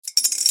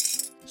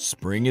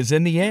Spring is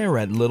in the air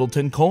at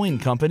Littleton Coin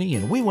Company,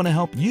 and we want to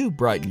help you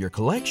brighten your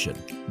collection.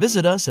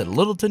 Visit us at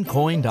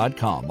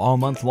littletoncoin.com all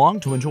month long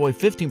to enjoy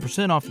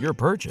 15% off your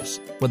purchase.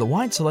 With a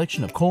wide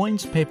selection of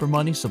coins, paper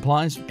money,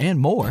 supplies, and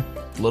more,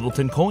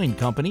 Littleton Coin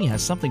Company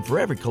has something for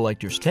every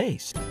collector's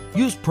taste.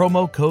 Use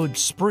promo code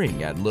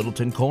SPRING at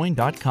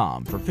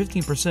littletoncoin.com for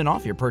 15%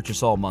 off your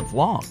purchase all month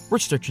long.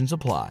 Restrictions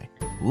apply.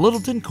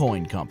 Littleton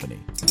Coin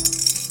Company.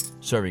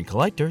 Serving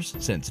collectors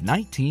since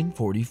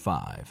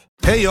 1945.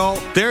 Hey y'all,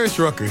 Darius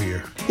Rucker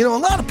here. You know, a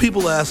lot of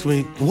people ask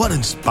me, what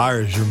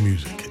inspires your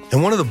music?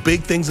 And one of the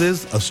big things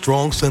is a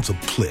strong sense of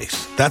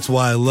place. That's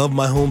why I love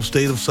my home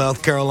state of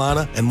South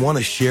Carolina and want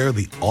to share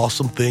the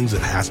awesome things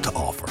it has to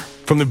offer.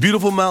 From the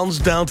beautiful mountains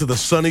down to the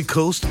sunny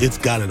coast, it's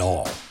got it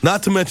all.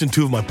 Not to mention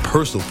two of my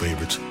personal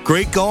favorites,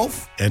 great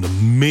golf and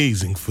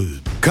amazing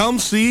food. Come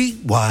see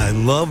why I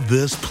love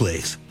this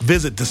place.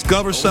 Visit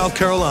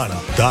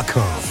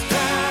discoversouthcarolina.com.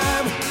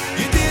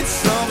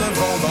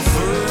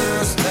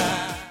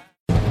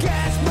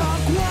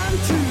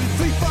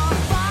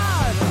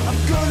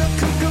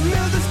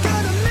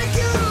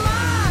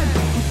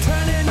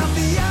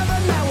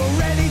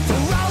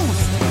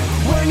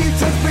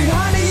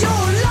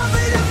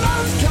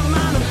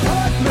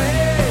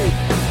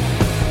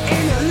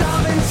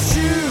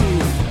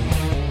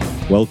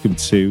 Welcome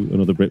to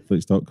another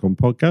Britflix.com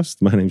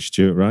podcast. My name's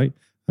Stuart Wright,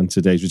 and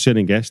today's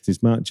returning guest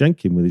is Mark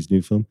Jenkin with his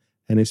new film,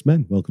 ENYS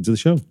Men. Welcome to the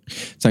show.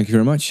 Thank you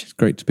very much. It's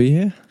great to be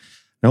here.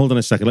 Now, hold on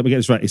a second. Let me get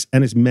this right. It's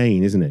ENYS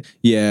MEN, isn't it?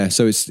 Yeah,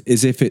 so it's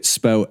as if it's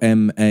spelled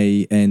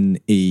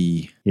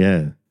M-A-N-E.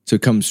 Yeah. So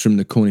it comes from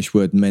the Cornish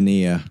word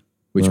menir,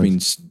 which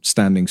means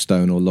standing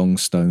stone or long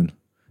stone,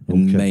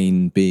 and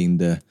main being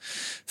the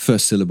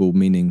first syllable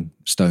meaning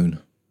stone.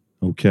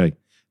 Okay.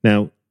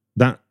 Now,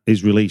 that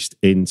is released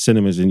in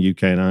cinemas in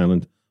UK and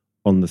Ireland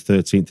on the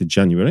 13th of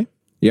January.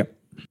 Yep.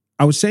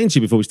 I was saying to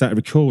you before we started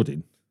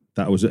recording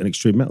that I was at an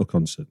extreme metal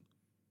concert.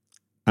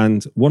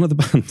 And one of the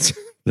bands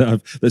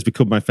that's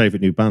become my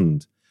favourite new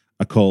band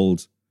are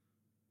called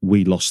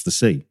We Lost the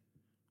Sea,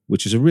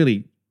 which is a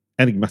really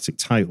enigmatic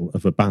title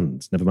of a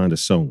band, never mind a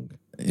song.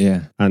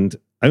 Yeah. And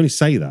I only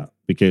say that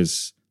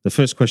because the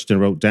first question I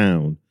wrote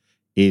down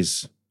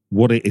is,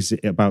 what is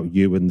it about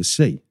you and the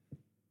sea?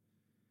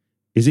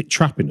 Is it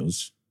trapping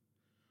us?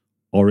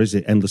 Or is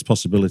it endless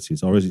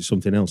possibilities? Or is it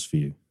something else for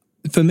you?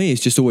 For me,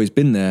 it's just always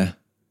been there.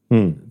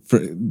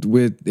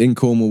 We're in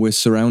Cornwall. We're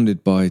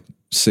surrounded by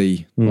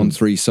sea on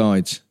three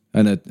sides,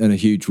 and a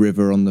huge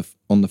river on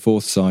the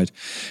fourth side.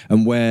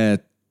 And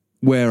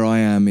where I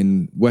am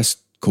in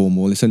West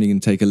Cornwall, it's only going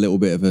to take a little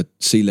bit of a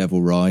sea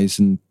level rise,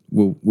 and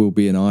we'll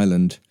be an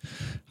island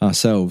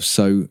ourselves.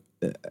 So.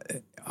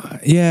 I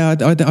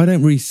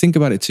don't really think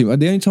about it too much.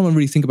 The only time I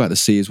really think about the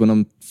sea is when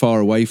I'm far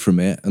away from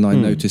it and I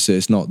notice that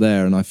it's not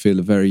there, and I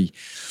feel very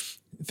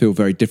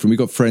different. We've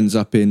got friends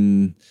up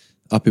in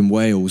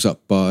Wales,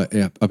 up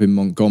in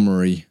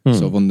Montgomery,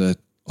 sort of on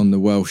the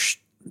Welsh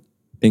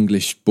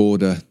English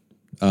border,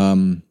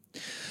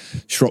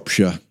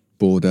 Shropshire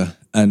border,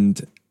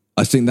 and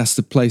I think that's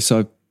the place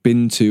I've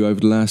been to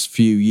over the last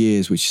few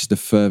years, which is the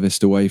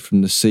furthest away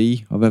from the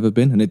sea I've ever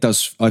been. And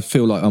I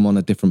feel like I'm on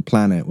a different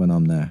planet when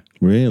I'm there.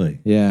 Really?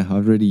 Yeah,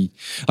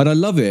 and I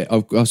love it.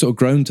 I've sort of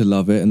grown to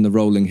love it, and the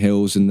rolling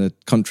hills and the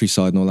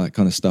countryside and all that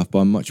kind of stuff, but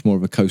I'm much more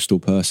of a coastal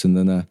person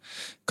than a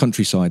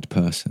countryside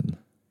person.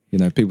 You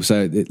know, people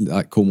say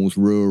like Cornwall's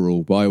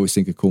rural, but I always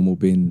think of Cornwall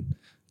being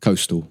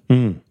coastal.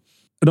 And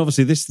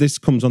obviously this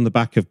comes on the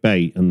back of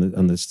Bait and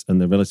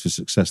the relative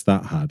success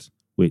that had,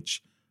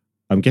 which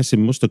I'm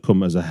guessing must have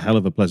come as a hell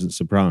of a pleasant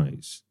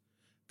surprise,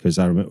 because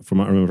I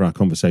remember our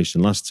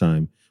conversation last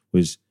time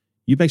was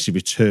you basically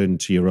returned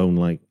to your own,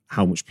 like,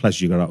 how much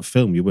pleasure you got out of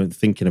film. You weren't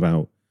thinking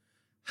about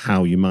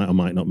how you might or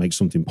might not make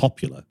something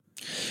popular.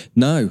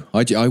 No,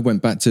 I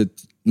went back to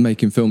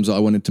making films that I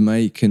wanted to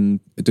make and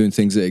doing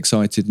things that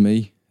excited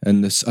me.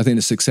 And I think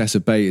the success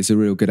of Bait is a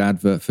real good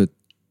advert for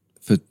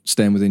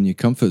staying within your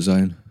comfort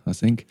zone, I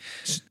think.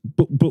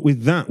 But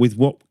with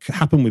what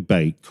happened with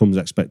Bait comes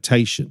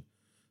expectation.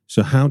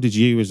 So how did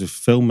you as a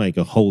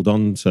filmmaker hold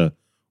on to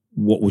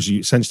what was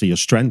essentially your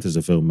strength as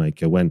a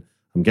filmmaker, when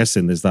I'm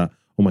guessing there's that,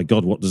 oh my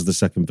God, what does the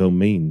second film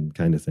mean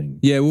kind of thing?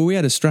 Yeah, well, we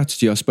had a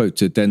strategy. I spoke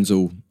to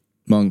Denzel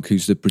Monk,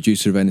 who's the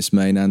producer of ENYS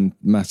MEN, and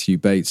Matthew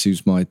Bates,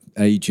 who's my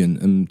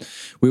agent, and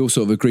we all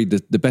sort of agreed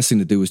that the best thing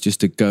to do was just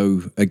to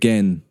go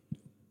again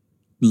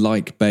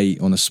like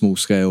Bait on a small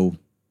scale,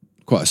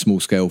 quite a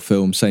small scale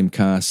film, same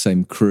cast,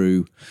 same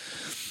crew,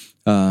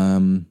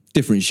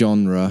 different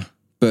genre,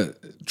 but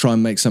try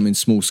and make something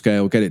small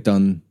scale, get it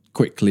done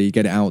quickly,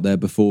 get it out there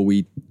before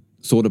we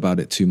thought about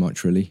it too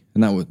much, really.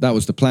 And that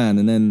was the plan.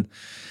 And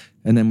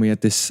then we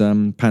had this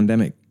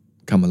pandemic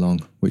come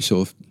along, which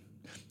sort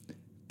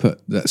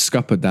of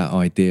scuppered that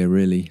idea,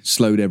 really,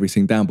 slowed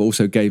everything down, but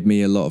also gave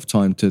me a lot of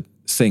time to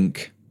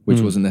think,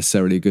 which wasn't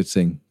necessarily a good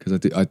thing,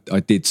 because I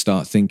did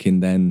start thinking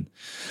then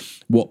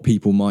what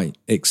people might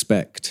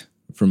expect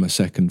from a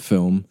second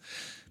film.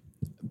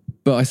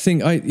 But I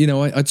think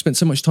I'd spent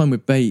so much time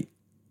with Bait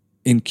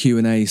in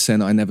Q&A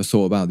saying I never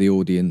thought about the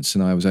audience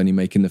and I was only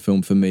making the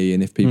film for me,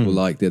 and if people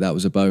liked it, that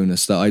was a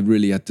bonus. That I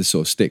really had to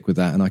sort of stick with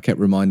that, and I kept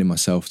reminding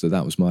myself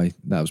that was my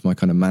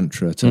kind of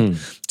mantra, to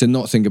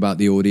not think about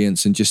the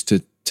audience and just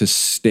to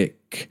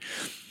stick,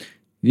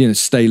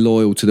 stay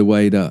loyal to the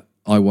way that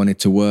I wanted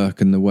to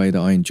work and the way that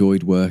I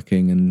enjoyed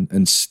working,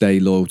 and stay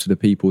loyal to the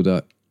people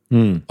that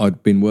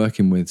I'd been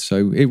working with.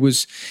 So it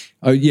was,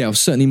 I was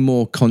certainly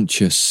more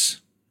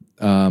conscious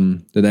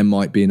that there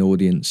might be an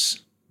audience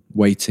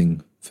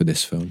waiting for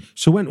this film.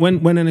 So when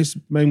ENYS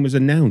MEN was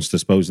announced, I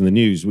suppose, in the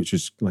news, which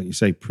was, like you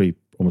say,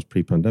 almost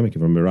pre-pandemic,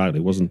 if I remember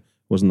rightly, it wasn't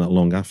that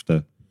long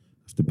after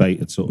Bait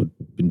had sort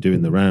of been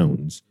doing the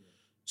rounds.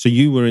 So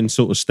you were in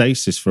sort of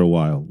stasis for a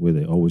while with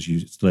it, or was you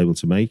still able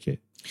to make it?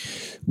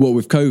 Well,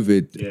 with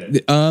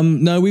COVID,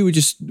 no, we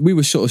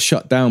were sort of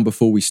shut down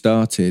before we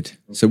started.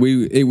 So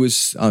it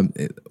was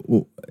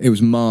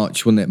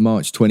March, wasn't it?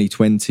 March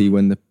 2020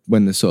 when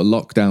the sort of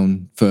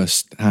lockdown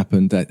first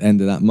happened at the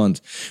end of that month.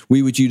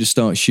 We were due to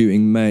start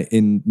shooting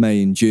in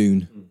May and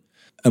June,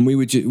 and we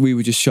were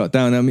just shut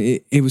down. I mean,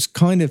 it was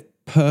kind of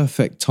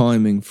perfect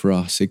timing for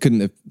us. It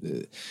couldn't have.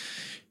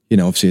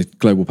 Obviously, a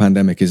global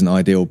pandemic isn't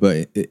ideal,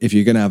 but if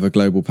you're going to have a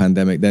global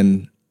pandemic,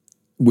 then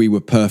we were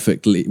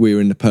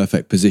in the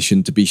perfect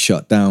position to be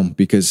shut down,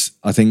 because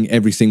I think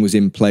everything was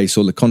in place.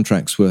 All the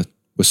contracts were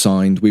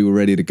signed. We were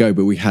ready to go,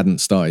 but we hadn't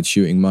started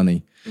shooting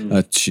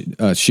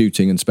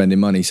and spending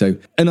money. So,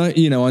 and I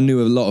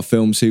knew a lot of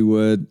films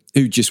who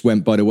just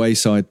went by the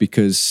wayside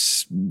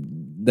because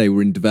they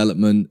were in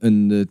development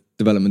and the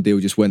development deal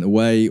just went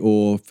away,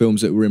 or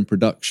films that were in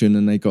production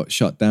and they got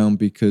shut down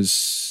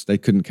because they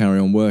couldn't carry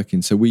on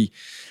working. So we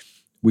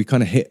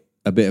kind of hit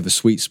a bit of a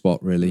sweet spot,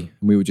 really.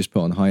 And we were just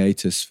put on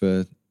hiatus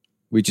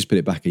we just put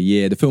it back a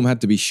year. The film had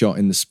to be shot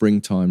in the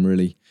springtime,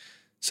 really.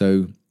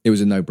 So it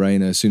was a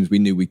no-brainer. As soon as we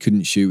knew we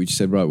couldn't shoot, we just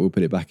said, right, we'll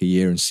put it back a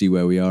year and see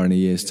where we are in a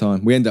year's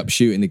time. We ended up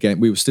shooting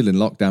again. We were still in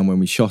lockdown when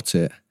we shot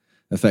it,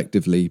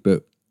 effectively,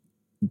 but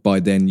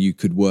by then you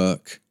could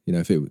work.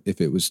 If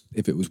it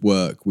was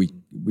work,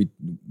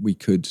 we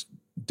could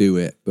do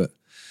it. But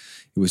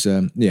it was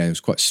it was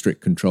quite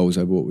strict controls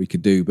over what we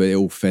could do, but it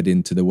all fed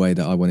into the way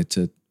that I wanted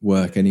to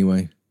work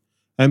anyway.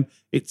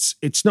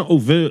 It's not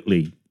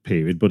overtly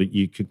period, but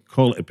you could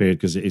call it a period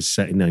because it is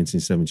set in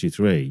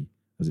 1973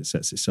 as it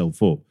sets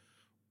itself up.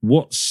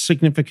 What's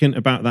significant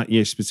about that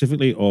year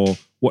specifically, or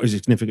what is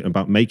significant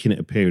about making it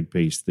a period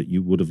piece that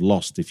you would have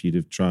lost if you'd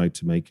have tried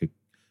to make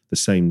the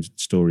same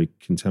story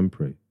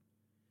contemporary?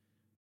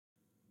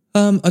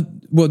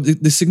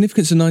 The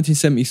significance of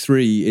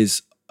 1973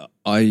 is,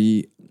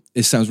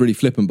 it sounds really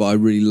flippant, but I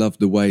really love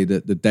the way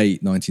that the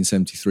date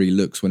 1973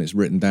 looks when it's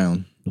written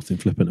down. Nothing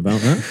flippant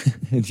about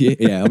that.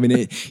 Yeah, I mean,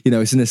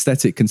 it's an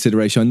aesthetic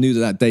consideration. I knew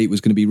that date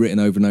was going to be written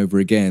over and over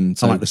again.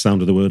 So. I like the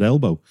sound of the word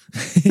elbow.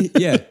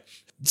 Yeah.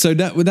 So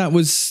that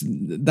was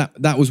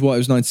why it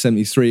was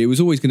 1973. It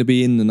was always going to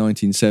be in the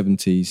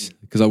 1970s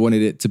because I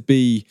wanted it to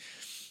be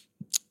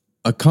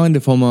a kind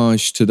of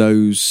homage to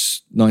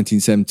those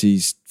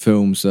 1970s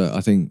films that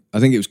I think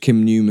it was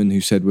Kim Newman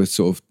who said were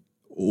sort of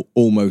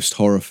almost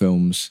horror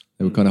films.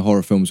 They were kind of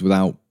horror films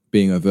without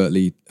being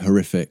overtly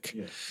horrific.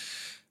 Yeah.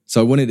 So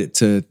I wanted it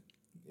to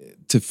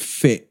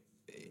fit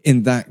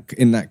in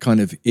that kind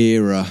of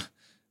era.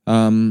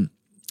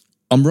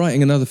 I'm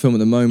writing another film at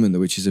the moment,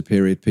 which is a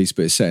period piece,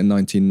 but it's set in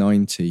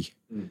 1990.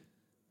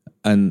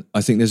 And I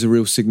think there's a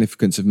real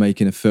significance of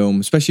making a film,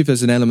 especially if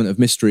there's an element of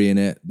mystery in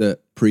it that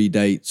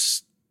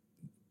predates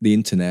the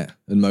internet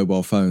and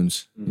mobile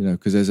phones,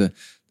 because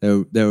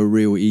they're a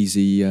real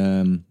easy,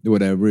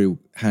 they're real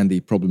handy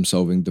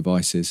problem-solving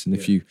devices. And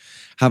if you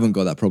haven't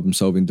got that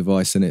problem-solving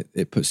device, then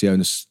it puts the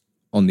onus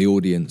on the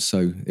audience.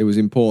 So it was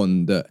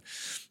important that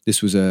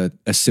this was a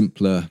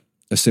simpler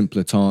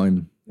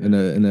time and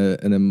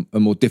a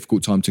more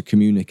difficult time to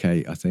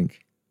communicate. I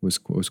think was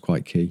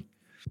quite key.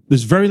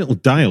 There's very little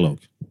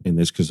dialogue in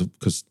this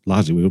because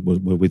largely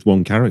we're with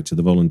one character,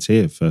 the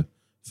volunteer, for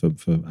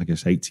I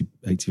guess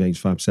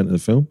 85% of the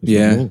film.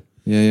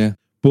 Yeah.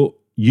 But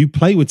you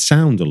play with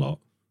sound a lot.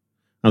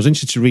 I was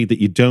interested to read that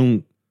you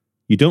don't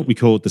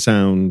record the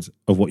sound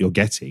of what you're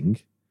getting,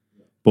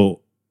 but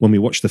when we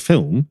watch the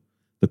film,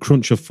 the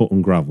crunch of foot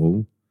and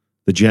gravel,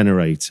 the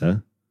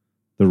generator,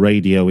 the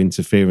radio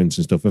interference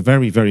and stuff are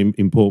very, very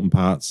important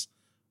parts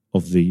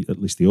of at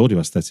least the audio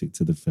aesthetic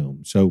to the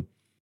film. So,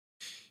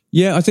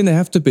 yeah, I think they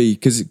have to be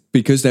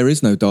because there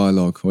is no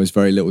dialogue, or there's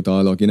very little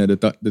dialogue.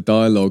 The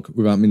dialogue,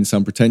 without meaning to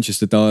sound pretentious,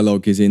 the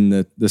dialogue is in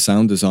the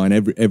sound design.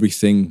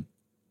 Everything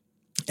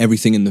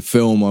in the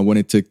film, I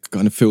wanted to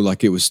kind of feel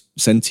like it was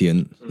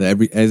sentient.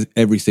 That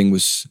everything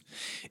was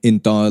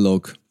in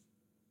dialogue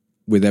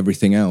with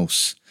everything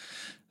else.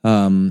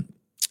 And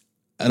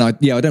I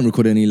don't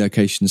record any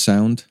location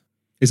sound.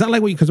 Is that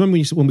like because when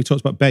we talked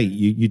about Bait,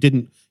 you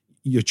didn't,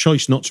 your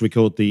choice not to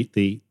record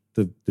the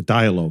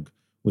dialogue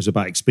was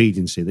about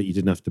expediency, that you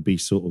didn't have to be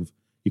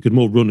you could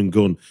more run and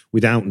gun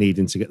without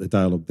needing to get the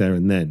dialogue there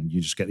and then. You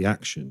just get the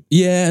action.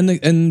 Yeah,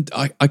 and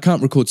I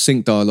can't record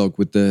sync dialogue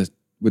with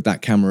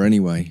that camera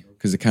anyway,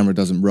 because the camera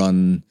doesn't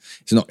run.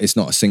 It's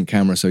not a sync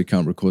camera, so you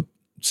can't record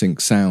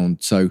sync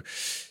sound. So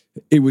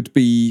you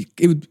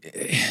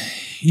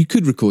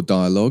could record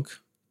dialogue,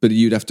 but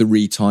you'd have to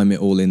retime it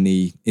all in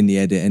the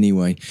edit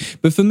anyway.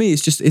 But for me,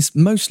 it's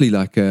mostly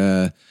like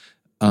a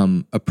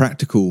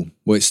practical.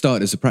 Well, it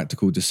started as a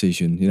practical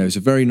decision. You know, it's a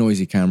very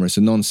noisy camera. It's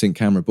a non-sync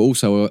camera, but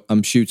also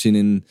I'm shooting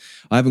in.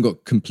 I haven't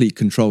got complete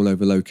control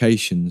over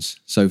locations.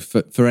 So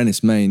for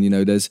ENYS MEN, you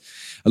know, there's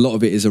a lot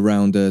of it is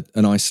around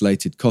an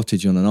isolated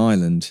cottage on an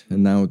island,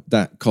 and now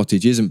that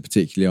cottage isn't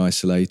particularly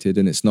isolated,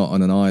 and it's not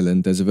on an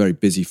island. There's a very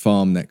busy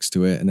farm next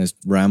to it, and there's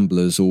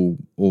ramblers all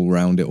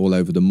around it, all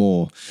over the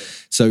moor.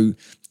 So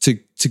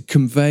to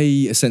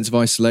convey a sense of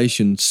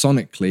isolation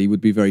sonically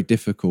would be very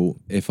difficult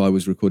if I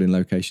was recording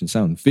location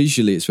sound.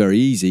 Visually, it's very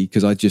easy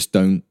because I just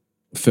don't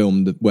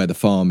film where the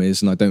farm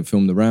is and I don't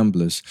film the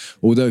ramblers.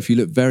 Although if you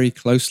look very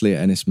closely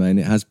at ENYS MEN,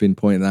 it has been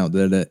pointed out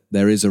that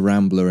there is a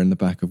rambler in the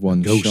back of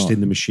one Ghost shot.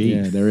 in the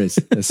machine. Yeah, there is.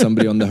 There's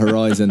somebody on the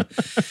horizon.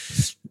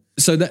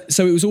 So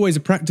it was always a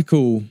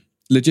practical,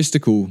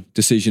 logistical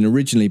decision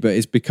originally, but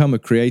it's become a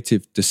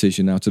creative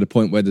decision now to the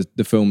point where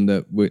the film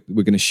that we're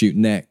going to shoot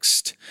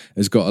next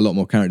has got a lot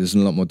more characters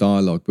and a lot more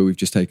dialogue, but we've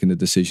just taken the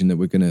decision that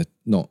we're going to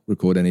not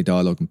record any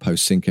dialogue and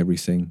post-sync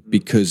everything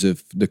because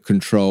of the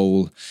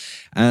control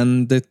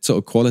and the sort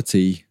of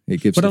quality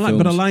it gives the films.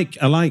 But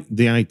I like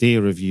the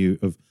idea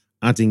of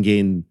adding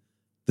in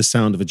the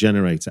sound of a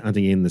generator,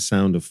 adding in the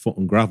sound of foot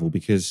and gravel,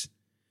 because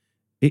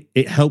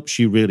it helps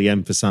you really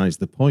emphasize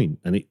the point,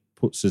 and it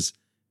puts us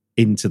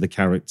into the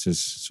characters,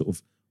 sort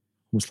of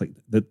almost like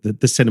the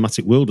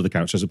cinematic world of the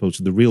character as opposed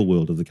to the real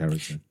world of the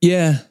character.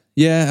 Yeah,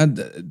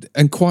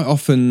 and quite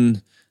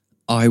often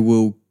I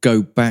will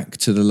go back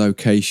to the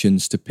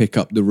locations to pick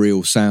up the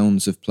real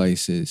sounds of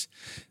places,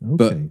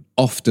 but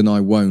often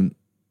I won't,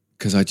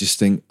 because I just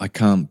think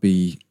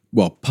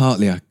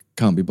partly I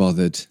can't be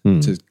bothered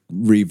to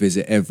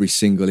revisit every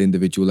single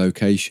individual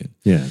location.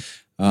 Yeah,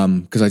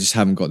 because I just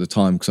haven't got the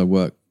time because I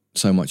work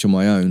so much on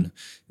my own.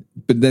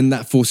 But then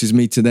that forces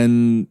me to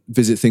then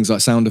visit things like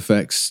sound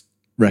effects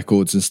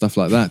records and stuff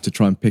like that to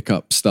try and pick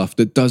up stuff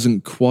that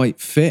doesn't quite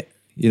fit.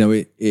 You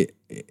know,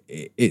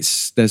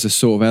 there's a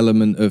sort of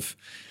element of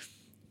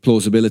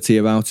plausibility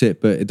about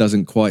it, but it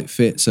doesn't quite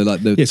fit. So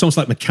like it's almost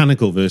like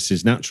mechanical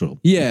versus natural.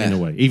 Yeah, in a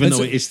way, even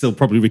though it is still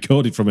probably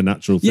recorded from a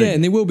natural thing. Yeah,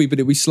 and it will be, but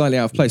it'll be slightly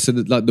out of place. So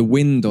that, like, the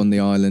wind on the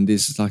island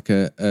is like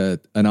an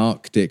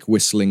Arctic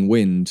whistling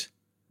wind,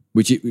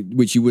 which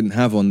you wouldn't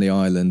have on the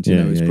island. You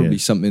know, it's probably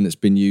something that's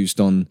been used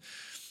on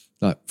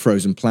like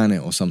Frozen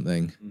Planet or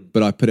something.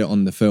 But I put it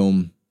on the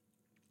film,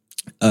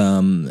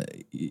 and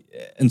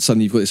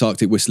suddenly you've got this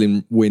Arctic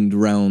whistling wind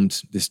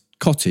around this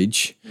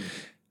cottage,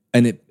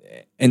 and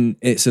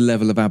it's a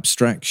level of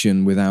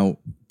abstraction without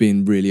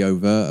being really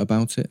overt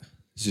about it.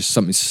 It's just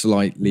something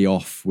slightly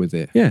off with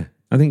it. Yeah,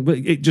 I think, but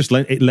it just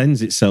it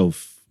lends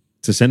itself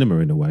to cinema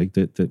in a way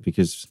that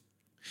because.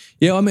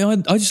 Yeah, I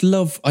mean,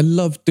 I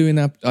love doing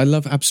I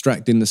love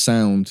abstracting the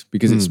sound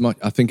because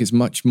I think it's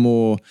much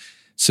more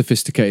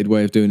sophisticated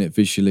way of doing it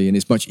visually, and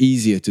it's much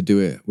easier to do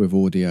it with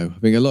audio. I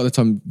think a lot of the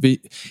time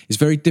it's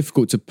very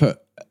difficult to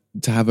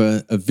have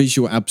a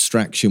visual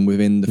abstraction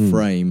within the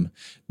frame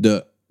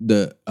that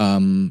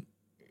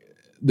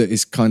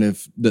is kind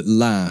of that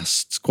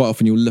lasts. Quite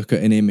often you'll look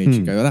at an image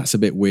and go, oh, that's a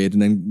bit weird,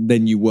 and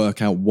then you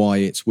work out why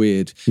it's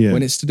weird. Yeah.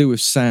 When it's to do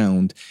with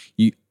sound,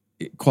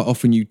 quite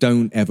often you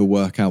don't ever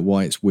work out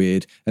why it's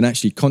weird, and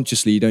actually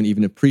consciously you don't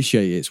even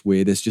appreciate it's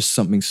weird. There's just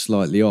something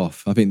slightly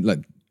off. I think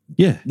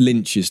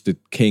Lynch is the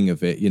king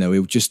of it. You know,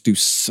 he'll just do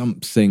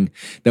something.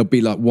 There'll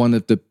be like one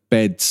of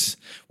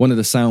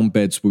the sound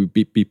beds will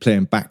be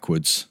playing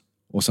backwards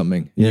or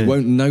something. Yeah. You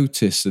won't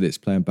notice that it's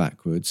playing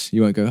backwards.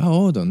 You won't go, oh,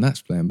 hold on,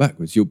 that's playing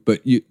backwards.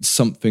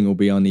 Something will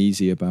be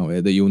uneasy about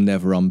it that you'll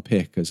never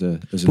unpick as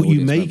an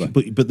audience member.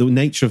 But the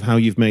nature of how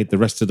you've made the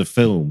rest of the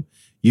film,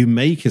 you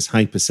make us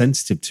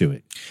hypersensitive to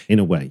it in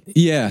a way.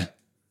 Yeah.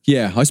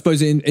 I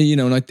suppose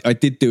and I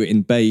did do it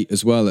in Bait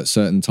as well at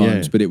certain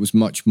times, but it was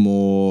much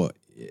more.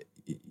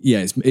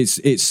 Yeah, it's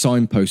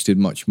signposted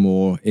much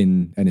more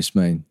in ENYS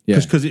MEN. Yeah,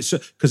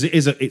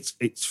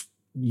 because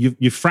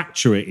you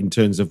fracture it in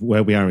terms of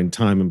where we are in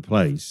time and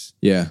place.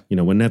 Yeah, you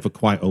know, we're never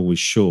quite always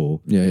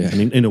sure. Yeah.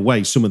 And in a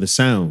way, some of the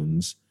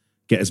sounds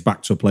get us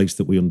back to a place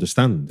that we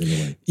understand in a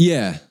way.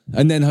 Yeah,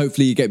 and then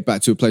hopefully you get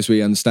back to a place where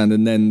you understand,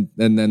 and then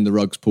the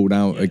rug's pulled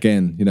out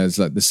again. You know, it's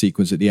like the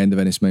sequence at the end of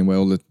ENYS MEN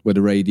where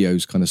the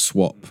radios kind of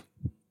swap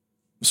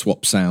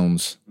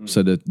sounds.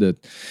 So the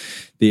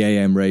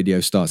AM radio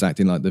starts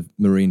acting like the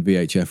Marine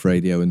VHF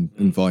radio and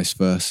vice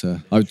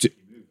versa.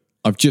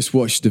 I've just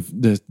watched the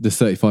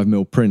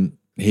 35mm print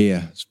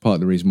here. It's part of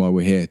the reason why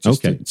we're here,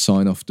 just to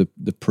sign off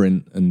the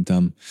print, and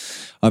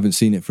I haven't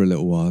seen it for a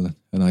little while,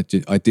 and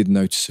I did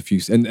notice a few,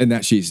 and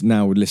actually it's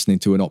now listening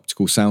to an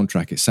optical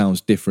soundtrack, it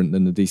sounds different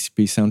than the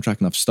DCP soundtrack,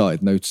 and I've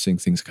started noticing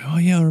things. Oh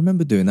yeah, I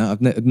remember doing that.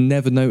 I've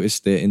never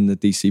noticed it in the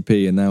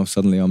DCP, and now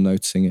suddenly I'm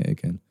noticing it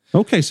again.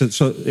 Okay, so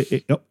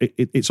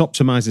it's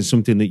optimizing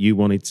something that you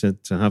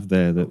wanted to have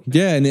there.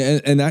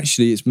 And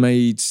actually it's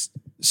made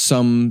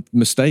some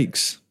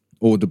mistakes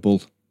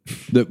audible,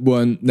 that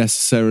weren't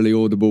necessarily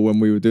audible when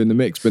we were doing the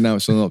mix, but now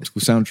it's on an optical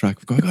soundtrack.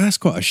 We've got, that's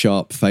quite a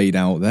sharp fade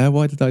out there.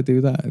 Why did I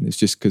do that? And it's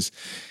just because,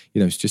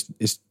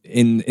 it's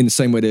in the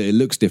same way that it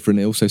looks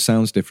different, it also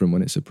sounds different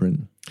when it's a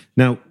print.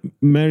 Now,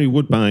 Mary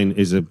Woodbine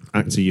is an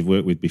actor you've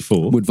worked with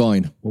before.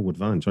 Woodvine. Oh,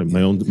 Woodvine. Sorry,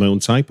 my own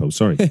typo.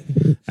 Sorry.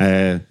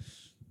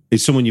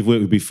 Is someone you've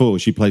worked with before.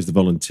 She plays the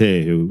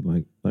volunteer who,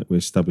 like we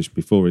established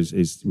before,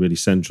 is really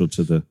central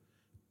to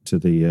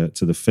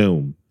the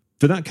film.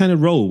 For that kind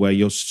of role where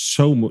you're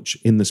so much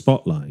in the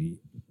spotlight, you've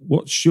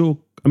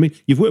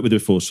worked with her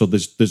before, so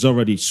there's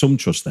already some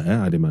trust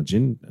there, I'd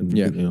imagine,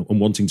 and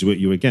wanting to work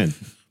you again.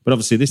 But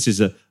obviously, this is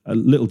a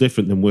little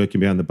different than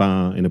working behind the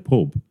bar in a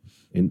pub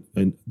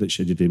that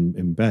she did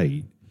in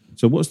Bay.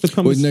 So what's the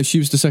conversation? Well, no, she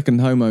was the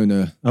second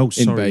homeowner. Oh,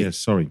 sorry, in Bay. Yes,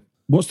 sorry.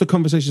 What's the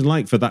conversation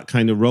like for that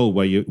kind of role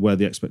where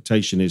the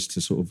expectation is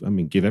to sort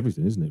of, give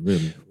everything, isn't it,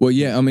 really? Well,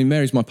 yeah,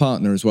 Mary's my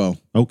partner as well.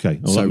 Okay.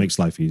 So that makes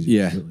life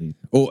easier. Yeah. Really.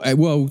 Or,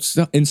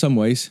 in some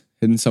ways.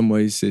 In some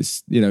ways,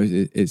 it's,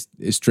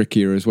 it's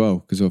trickier as well,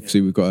 because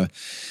obviously we've got a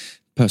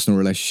personal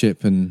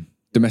relationship and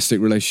domestic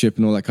relationship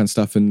and all that kind of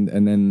stuff, and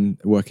then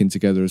working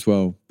together as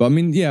well. But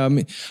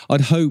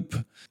I'd hope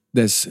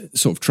there's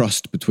sort of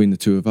trust between the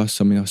two of us.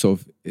 I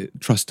sort of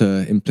trust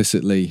her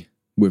implicitly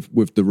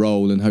with the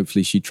role, and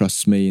hopefully she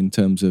trusts me in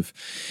terms of,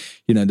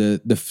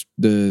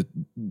 the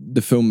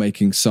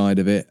filmmaking side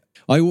of it.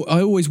 I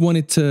always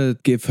wanted to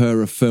give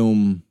her a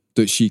film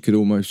that she could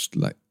almost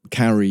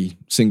carry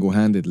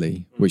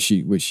single-handedly, which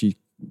she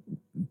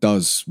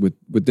does with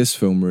this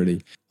film.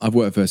 Really, I've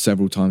worked with her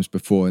several times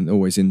before, and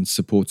always in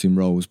supporting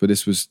roles. But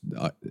this was,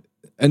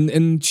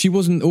 and she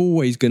wasn't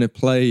always going to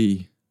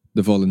play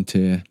the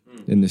volunteer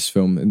in this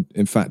film.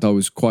 In fact, I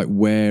was quite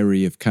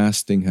wary of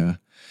casting her,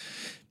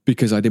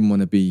 because I didn't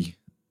want to be,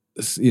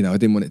 I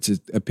didn't want it to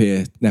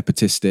appear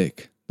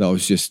nepotistic, that I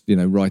was just,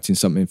 writing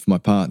something for my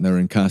partner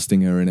and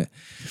casting her in it.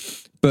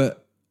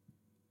 But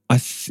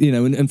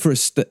and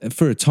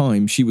for a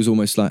time, she was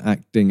almost like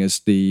acting as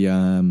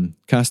the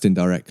casting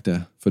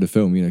director for the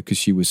film, because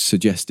she was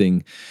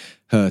suggesting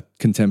her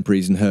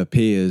contemporaries and her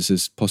peers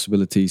as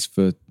possibilities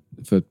for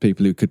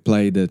people who could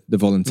play the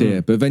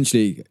volunteer. But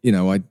eventually,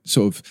 I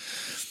sort of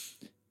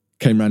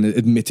came around and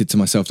admitted to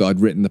myself that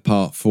I'd written the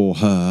part for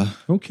her.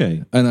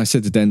 Okay. And I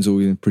said to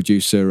Denzel,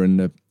 producer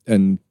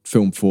and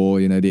Film 4,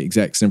 the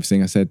execs and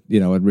everything, I said,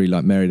 I'd really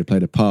like Mary to play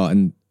the part.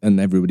 And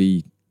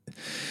everybody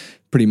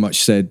pretty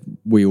much said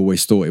we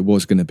always thought it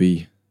was going to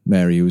be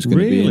Mary who was going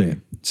to be in it.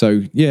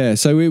 So, yeah.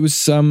 So it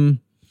was,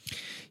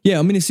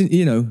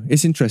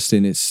 it's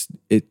interesting.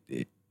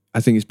 I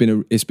think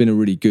it's been a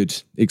really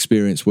good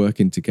experience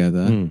working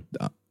together.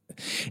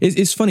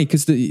 It's funny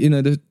because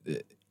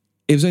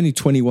it was only a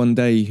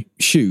 21-day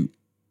shoot,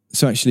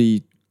 so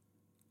actually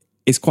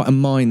it's quite a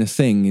minor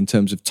thing in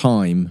terms of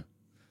time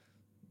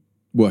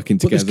working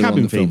together. But there's cabin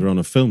on the fever film. on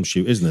a film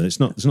shoot, isn't it? It's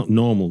not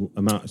normal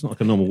amount. It's not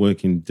like a normal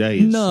working day.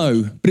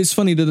 No, but it's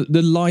funny that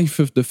the life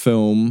of the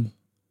film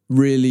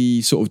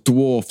really sort of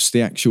dwarfs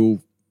the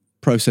actual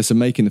process of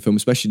making the film,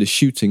 especially the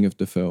shooting of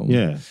the film.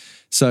 Yeah.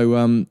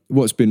 So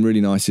what's been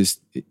really nice is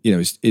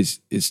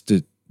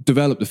to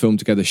develop the film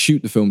together,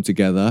 shoot the film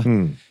together,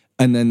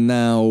 and then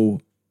now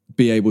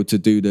be able to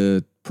do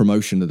the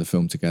promotion of the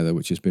film together,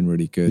 which has been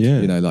really good.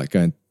 Yeah.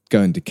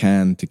 Going to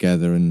Cannes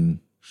together, and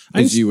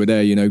as you were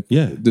there,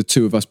 the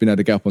two of us being able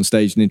to get up on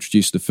stage and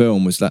introduce the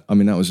film that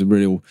was a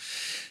real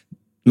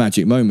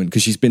magic moment,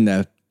 because she's been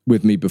there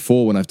with me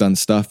before when I've done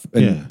stuff,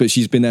 but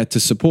she's been there to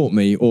support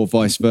me, or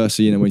vice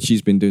versa. When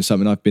she's been doing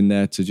something, I've been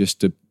there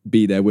to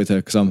be there with her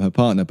because I'm her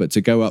partner. But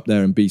to go up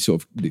there and be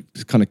sort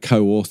of kind of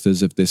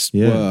co-authors of this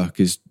work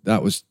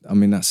that's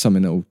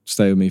something that will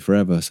stay with me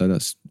forever. So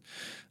that's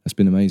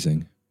been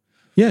amazing.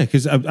 Yeah,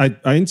 because I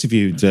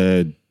interviewed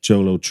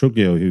Joel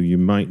Truglio, who you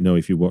might know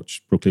if you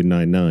watch Brooklyn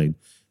Nine-Nine.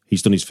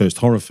 He's done his first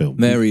horror film.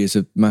 Mary is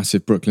a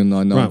massive Brooklyn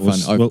Nine-Nine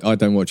fan. I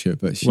don't watch it,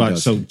 but she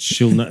does. So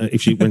she'll know,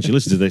 when she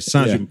listens to this,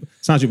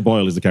 Sergeant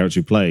Boyle is the character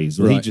who plays.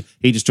 Well,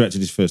 he just directed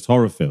his first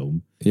horror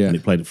film, and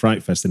it played at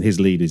Fright Fest, and his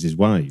lead is his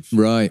wife.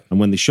 Right. And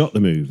when they shot the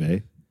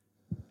movie,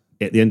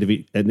 at the end of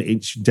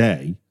each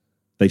day,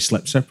 they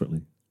slept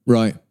separately.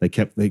 Right. They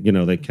kept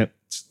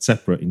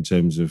separate in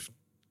terms of,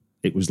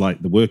 it was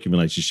like the working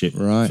relationship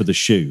for the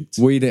shoot.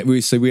 We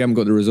haven't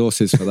got the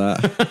resources for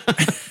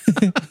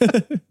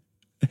that.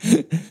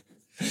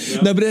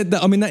 No, but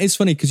that is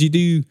funny, because you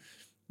do,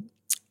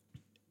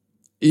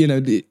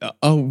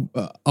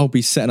 I'll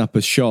be setting up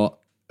a shot,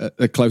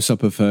 a close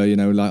up of her,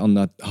 like on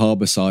the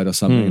harbour side or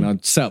something, and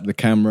I'd set up the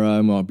camera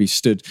and I'll be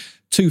stood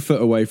 2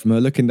 foot away from her,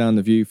 looking down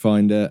the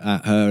viewfinder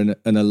at her,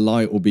 and a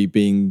light will be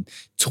being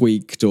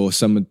tweaked, or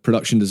some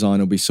production design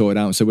will be sorted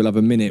out. So we'll have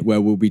a minute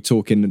where we'll be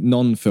talking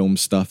non-film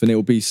stuff, and it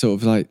will be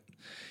sort of like,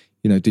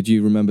 did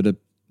you remember to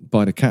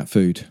buy the cat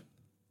food?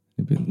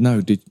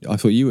 No, I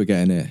thought you were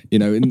getting it,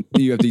 and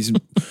you have these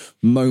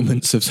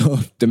moments of sort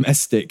of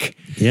domestic,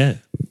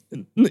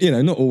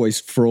 not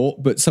always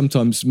fraught, but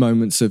sometimes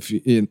moments of,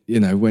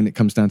 when it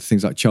comes down to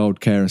things like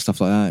childcare and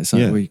stuff like that, it's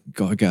like, we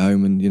got to get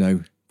home and,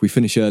 we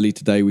finish early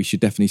today, we should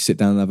definitely sit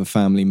down and have a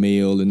family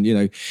meal. And, you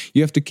know,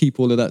 you have to keep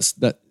all of that's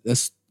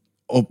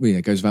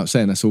it goes without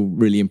saying, that's all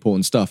really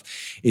important stuff.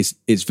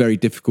 It's very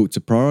difficult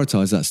to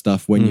prioritize that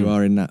stuff when you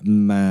are in that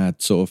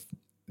mad sort of,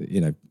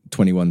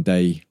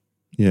 21-day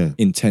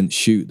intense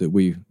shoot that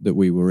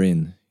we were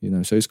in.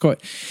 So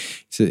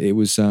it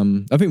was.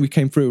 I think we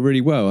came through it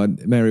really well.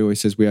 Mary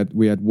always says we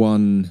had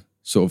one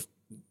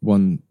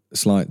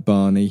slight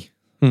Barney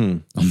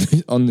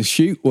on the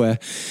shoot where,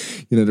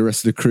 the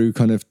rest of the crew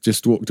kind of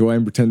just walked away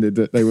and pretended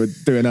that they were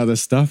doing other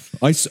stuff.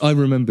 I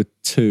remember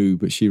 2,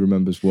 but she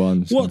remembers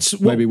 1. So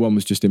maybe 1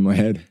 was just in my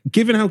head.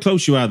 Given how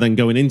close you are then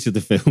going into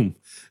the film,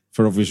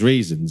 for obvious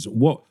reasons,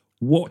 what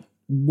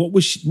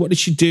did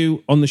she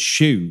do on the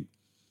shoot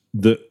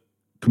that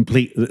can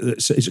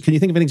you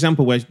think of an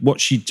example where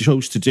what she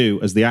chose to do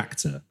as the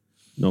actor,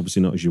 and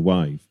obviously not as your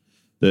wife,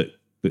 that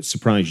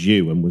surprised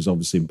you and was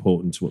obviously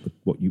important to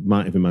what you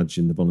might have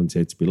imagined the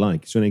volunteer to be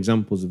like? Is there any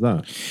examples of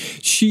that?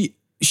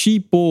 She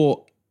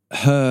brought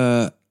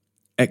her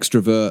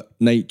extrovert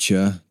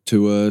nature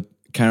to a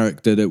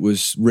character that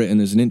was written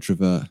as an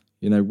introvert.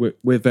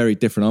 We're very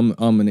different.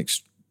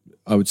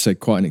 I would say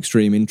quite an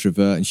extreme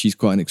introvert, and she's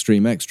quite an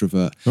extreme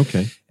extrovert.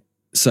 Okay.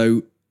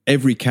 So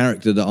every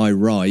character that I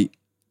write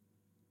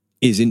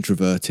is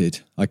introverted.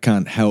 I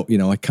can't help,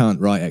 I can't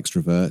write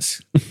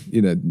extroverts.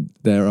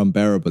 They're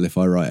unbearable if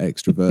I write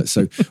extroverts.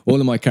 So all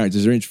of my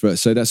characters are introverts.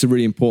 So that's a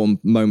really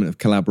important moment of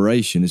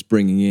collaboration, is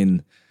bringing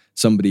in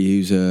somebody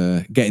who's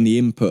getting the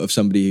input of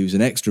somebody who's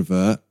an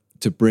extrovert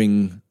to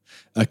bring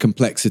a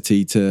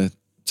complexity to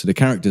the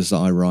characters that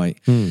I write.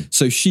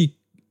 So she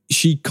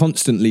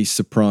constantly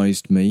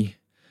surprised me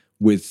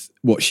with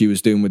what she was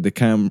doing with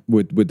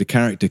the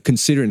character,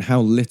 considering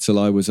how little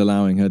I was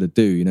allowing her to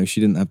do.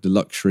 She didn't have the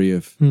luxury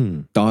of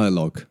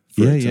dialogue,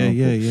 for example.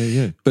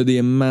 Yeah. But the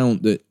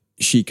amount that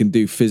she can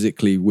do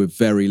physically with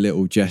very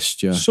little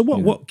gesture. So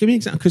what? Give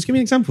me an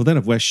example then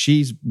of where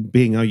she's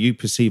being how you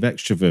perceive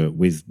extrovert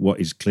with what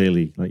is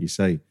clearly, like you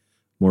say,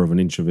 more of an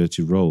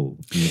introverted role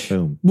in the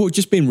film. Well,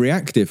 just being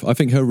reactive. I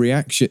think her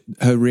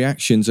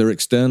reactions are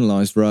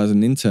externalized rather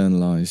than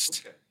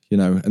internalized.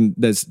 And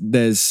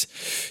there's.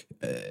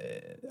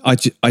 I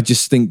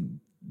just think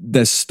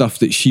there's stuff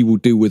that she will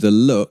do with a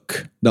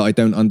look that I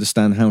don't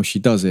understand how she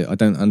does it. I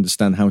don't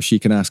understand how she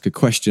can ask a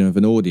question of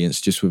an audience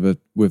just with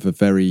a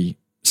very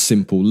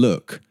simple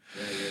look.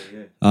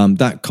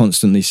 That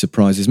constantly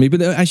surprises me,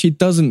 but it actually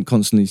doesn't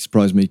constantly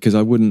surprise me, because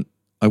I wouldn't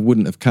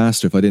have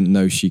cast her if I didn't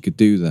know she could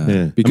do that.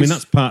 Yeah. Because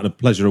that's part of the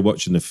pleasure of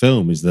watching the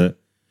film, is that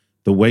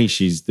the way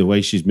she's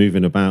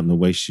moving about and the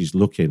way she's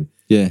looking.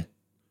 Yeah.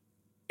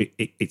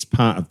 It's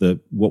part of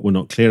what we're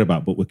not clear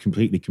about, but we're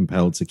completely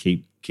compelled to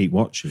keep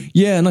watching.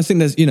 Yeah, and I think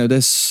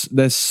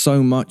there's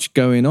so much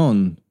going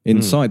on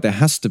inside. There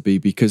has to be,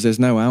 because there's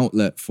no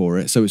outlet for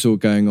it, so it's all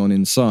going on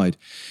inside.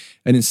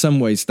 And in some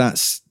ways,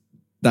 that's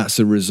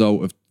a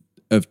result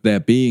of there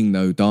being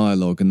no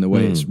dialogue and the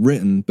way it's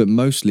written. But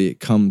mostly, it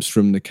comes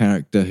from the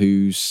character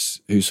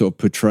who's sort of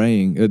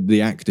portraying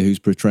the actor who's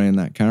portraying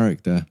that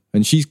character.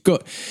 And she's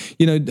got,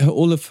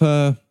 all of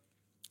her.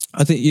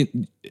 I think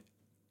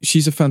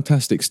she's a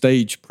fantastic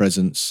stage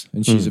presence,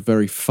 and she's a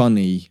very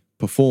funny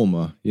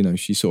performer.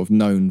 She's sort of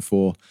known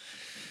for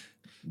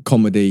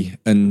comedy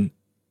and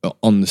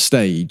on the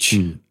stage,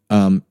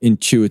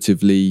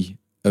 intuitively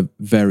a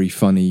very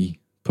funny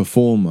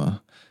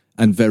performer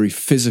and very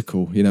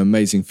physical,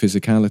 amazing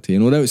physicality.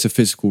 And although it's a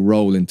physical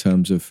role in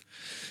terms of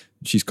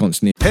she's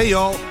constantly... Hey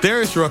y'all,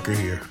 Darius Rucker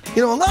here.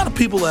 A lot of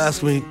people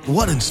ask me,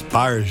 what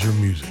inspires your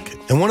music?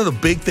 And one of the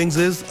big things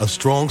is a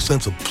strong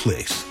sense of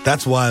place.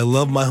 That's why I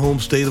love my home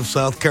state of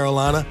South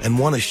Carolina and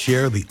want to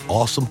share the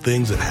awesome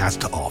things it has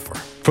to offer.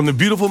 From the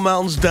beautiful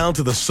mountains down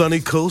to the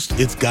sunny coast,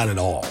 it's got it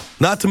all.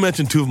 Not to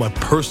mention 2 of my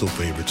personal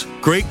favorites,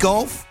 great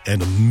golf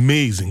and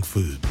amazing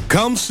food.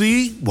 Come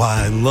see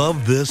why I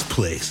love this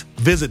place.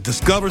 Visit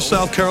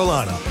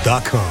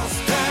discoversouthcarolina.com.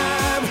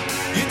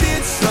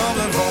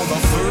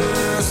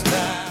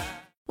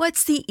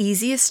 What's the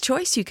easiest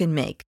choice you can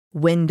make?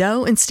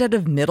 Window instead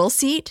of middle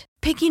seat?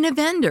 Picking a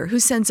vendor who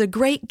sends a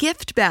great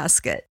gift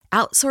basket?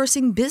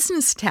 Outsourcing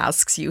business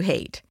tasks you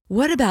hate?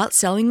 What about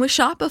selling with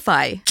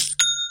Shopify?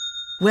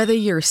 Whether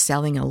you're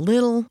selling a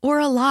little or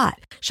a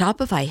lot,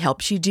 Shopify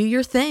helps you do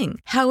your thing,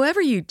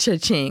 however you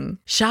cha-ching.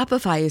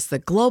 Shopify is the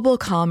global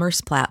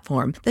commerce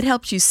platform that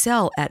helps you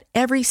sell at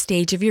every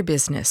stage of your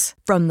business.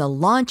 From the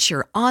launch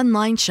your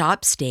online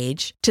shop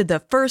stage to the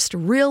first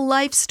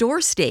real-life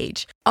store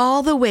stage,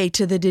 all the way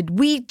to the did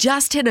we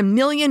just hit 1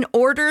 million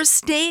orders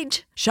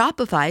stage.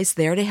 Shopify's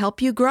there to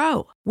help you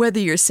grow.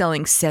 Whether you're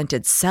selling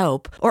scented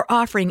soap or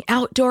offering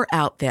outdoor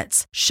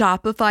outfits,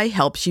 Shopify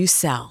helps you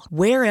sell.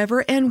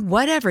 Wherever and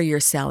whatever you're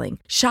selling,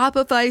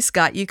 Shopify's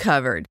got you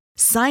covered.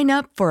 Sign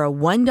up for a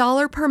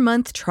 $1 per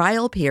month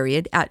trial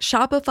period at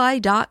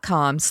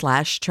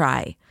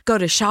shopify.com/try. Go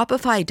to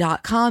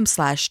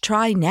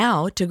shopify.com/try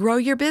now to grow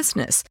your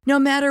business, no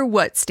matter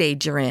what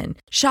stage you're in.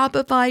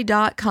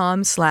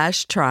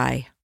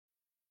 Shopify.com/try.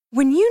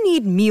 When you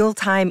need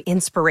mealtime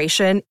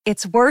inspiration,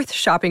 it's worth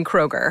shopping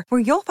Kroger, where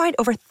you'll find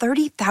over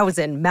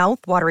 30,000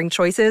 mouth-watering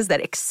choices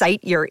that excite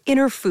your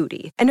inner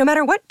foodie. And no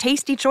matter what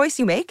tasty choice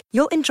you make,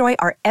 you'll enjoy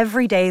our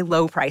everyday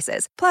low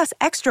prices, plus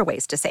extra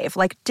ways to save,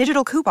 like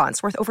digital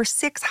coupons worth over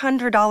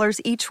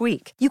 $600 each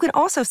week. You can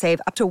also save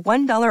up to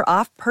 $1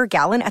 off per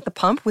gallon at the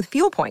pump with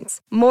fuel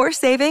points. More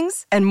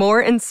savings and more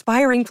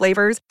inspiring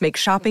flavors make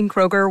shopping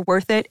Kroger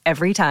worth it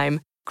every time.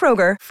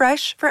 Kroger,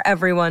 fresh for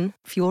everyone.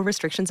 Fuel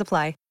restrictions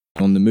apply.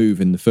 On the move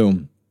in the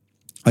film,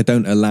 I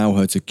don't allow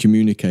her to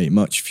communicate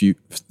much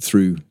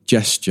through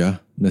gesture.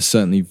 There's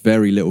certainly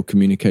very little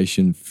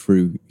communication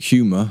through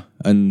humour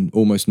and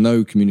almost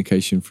no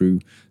communication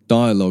through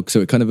dialogue. So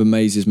it kind of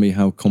amazes me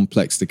how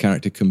complex the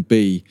character can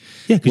be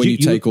when you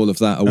take all of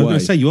that away. I was going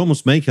to say, you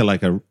almost make her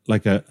like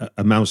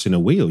a mouse in a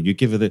wheel. You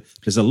give her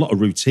there's a lot of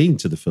routine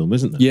to the film,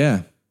 isn't there?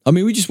 Yeah. I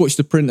mean, we just watched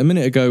the print a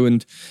minute ago,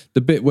 and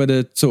the bit where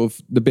the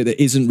bit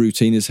that isn't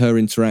routine is her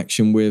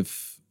interaction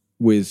with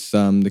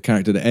the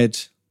character that Ed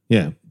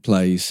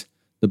plays,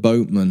 the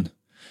boatman.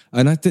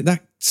 And I think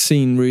that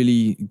scene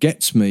really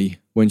gets me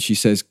when she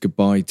says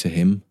goodbye to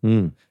him.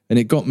 And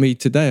it got me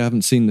today. I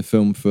haven't seen the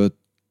film for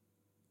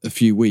a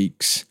few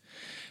weeks.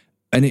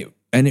 And it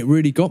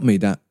really got me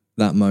that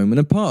moment.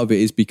 And part of it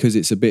is because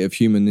it's a bit of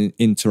human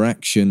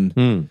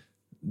interaction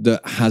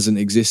that hasn't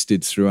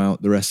existed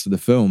throughout the rest of the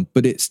film.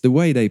 But it's the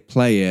way they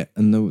play it.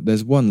 And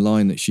there's one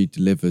line that she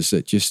delivers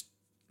that just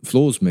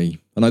floors me.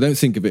 And I don't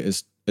think of it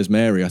as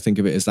Mary. I think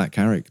of it as that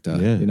character,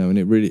 and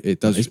it really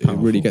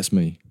gets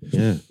me.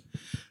 Yeah.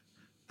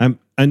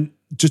 And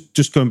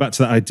just going back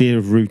to that idea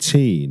of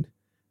routine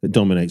that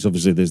dominates,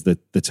 obviously there's the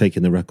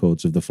taking the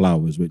records of the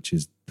flowers, which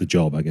is the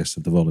job, I guess,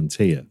 of the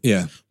volunteer.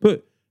 Yeah.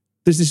 But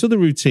there's this other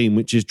routine,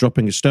 which is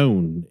dropping a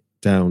stone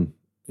down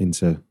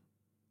into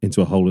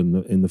a hole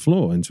in the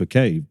floor, into a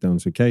cave, down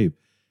to a cave.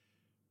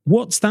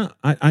 What's that?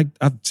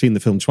 I've seen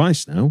the film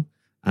twice now,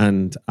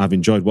 and I've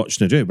enjoyed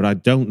watching her do it, but I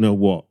don't know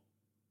what,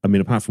 I mean,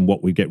 apart from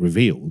what we get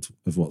revealed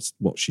of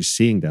what she's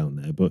seeing down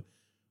there, but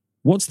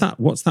what's that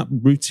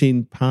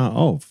routine part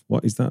of?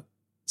 What is that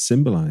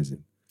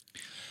symbolizing?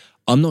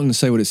 I'm not going to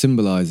say what it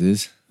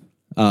symbolizes.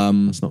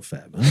 That's not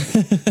fair, man.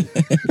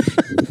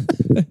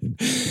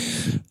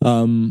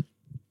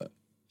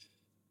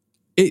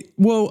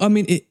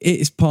 It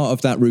is part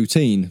of that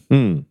routine.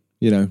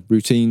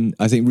 Routine.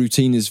 I think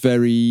routine is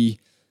very.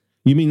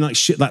 You mean like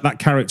shit? Like that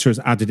character has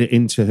added it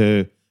into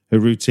her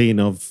routine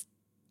of.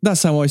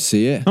 That's how I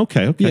see it.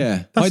 Okay.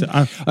 Yeah, I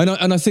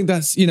think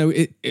that's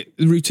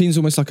routine's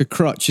almost like a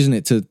crutch, isn't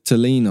it, to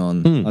lean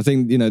on? I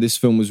think this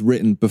film was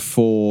written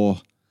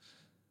before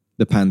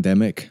the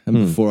pandemic and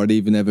before I'd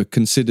even ever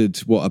considered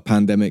what a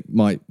pandemic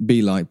might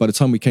be like. By the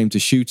time we came to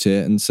shoot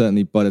it, and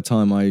certainly by the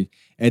time I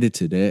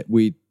edited it,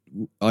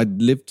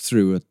 I'd lived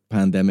through a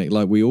pandemic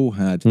like we all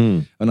had,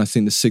 and I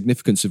think the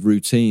significance of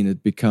routine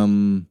had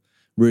become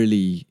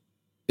really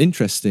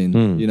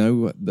interesting.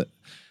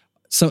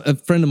 So a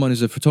friend of mine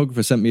who's a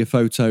photographer sent me a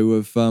photo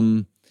of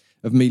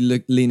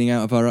me leaning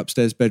out of our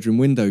upstairs bedroom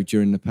window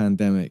during the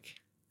pandemic,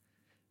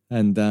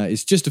 and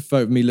it's just a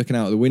photo of me looking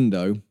out of the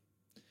window.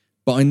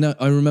 But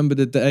I remember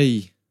the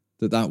day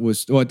that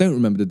was. Well, I don't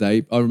remember the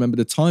day. I remember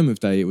the time of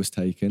day it was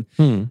taken,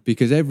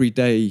 because every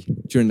day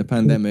during the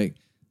pandemic,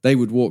 they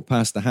would walk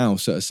past the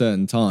house at a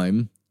certain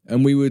time,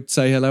 and we would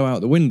say hello out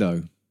the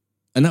window,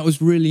 and that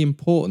was really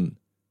important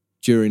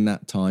during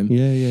that time.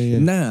 Yeah.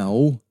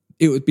 Now.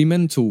 It would be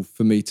mental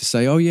for me to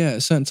say, oh yeah, at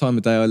a certain time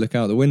of day I look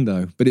out the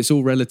window, but it's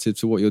all relative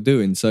to what you're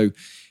doing. So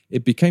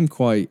it became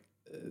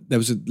there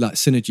was a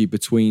synergy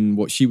between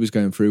what she was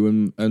going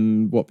through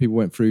and what people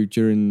went through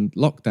during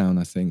lockdown,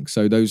 I think.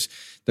 So those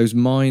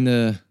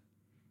minor,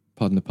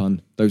 pardon the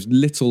pun, those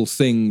little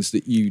things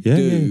that you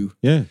do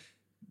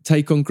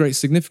take on great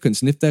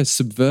significance. And if they're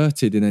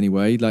subverted in any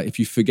way, like if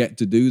you forget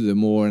to do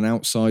them or an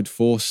outside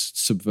force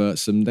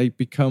subverts them, they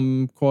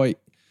become quite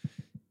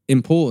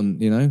important,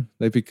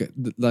 They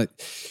become like.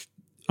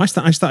 I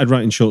started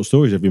writing short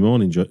stories every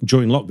morning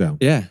during lockdown.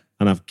 Yeah,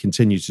 and I've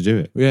continued to do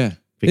it. Yeah,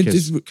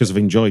 because I've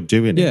enjoyed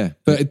doing it. Yeah,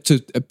 but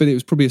it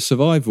was probably a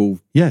survival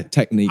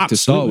technique to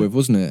start with,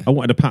 wasn't it? I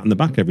wanted a pat on the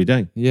back every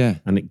day. Yeah,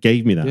 and it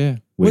gave me that. Yeah,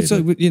 well,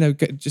 so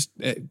just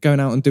going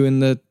out and doing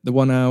the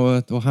 1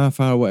 hour or half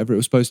hour, whatever it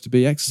was supposed to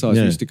be, exercise.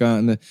 We used to go out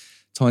in the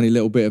tiny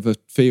little bit of a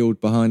field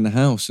behind the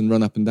house and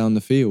run up and down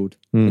the field,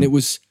 and it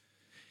was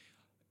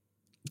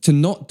to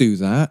not do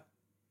that.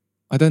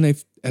 I don't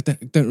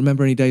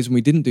remember any days when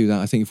we didn't do that.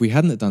 I think if we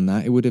hadn't done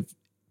that,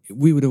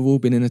 we would have all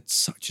been in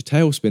such a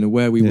tailspin of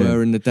where we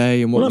were in the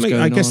day and what was going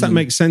on. I guess that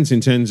makes sense in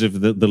terms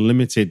of the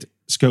limited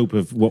scope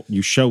of what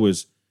you show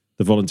us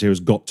the volunteer has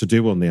got to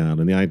do on the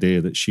island, the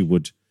idea that she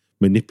would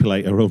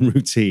manipulate her own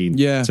routine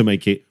to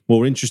make it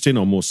more interesting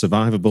or more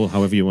survivable,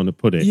 however you want to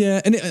put it.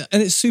 Yeah, and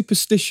it's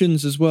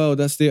superstitions as well.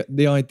 That's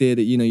the idea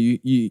that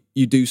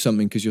you do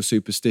something because you're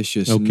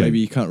superstitious, and maybe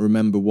you can't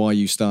remember why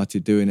you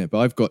started doing it. But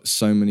I've got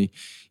so many,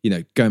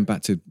 going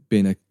back to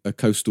being a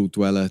coastal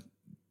dweller,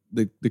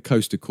 the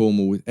coast of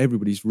Cornwall,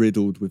 everybody's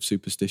riddled with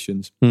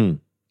superstitions. The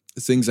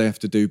things they have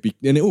to do,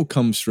 and it all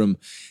comes from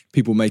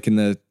people making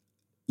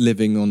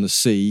living on the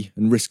sea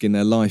and risking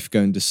their life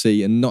going to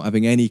sea and not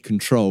having any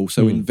control.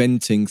 So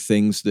inventing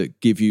things that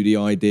give you the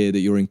idea that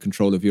you're in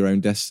control of your own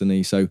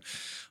destiny. So,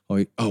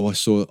 I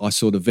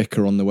saw the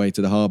vicar on the way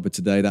to the harbour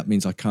today. That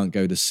means I can't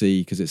go to sea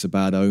because it's a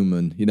bad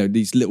omen. You know,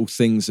 these little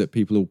things that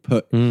people will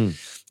put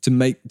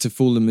to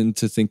fool them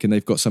into thinking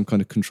they've got some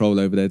kind of control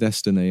over their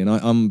destiny. And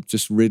I'm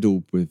just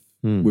riddled with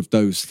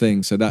those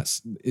things. So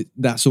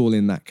that's all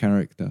in that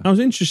character. I was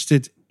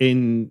interested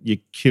in your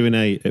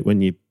Q&A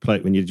when you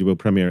did your world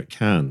premiere at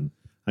Cannes,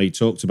 how you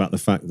talked about the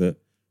fact that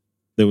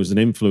there was an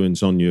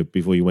influence on you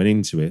before you went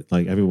into it.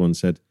 Like everyone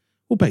said,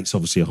 well, Bate's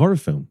obviously a horror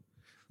film.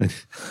 And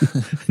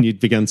you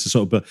began to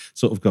sort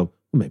of go,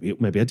 well,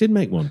 maybe I did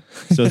make one.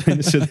 So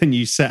then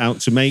you set out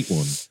to make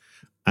one.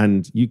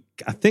 And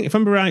I think if I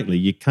remember rightly,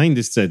 you kind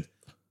of said,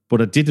 but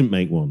I didn't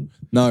make one.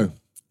 No.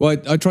 Well,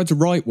 I tried to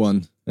write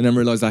one and then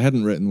realised I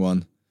hadn't written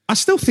one. I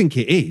still think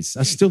it is.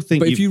 I still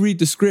think. But if you read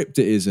the script,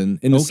 it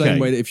isn't. In the same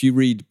way that if you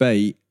read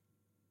Bait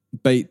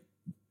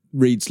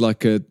reads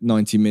like a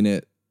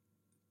 90-minute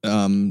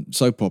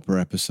soap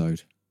opera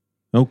episode.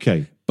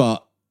 Okay.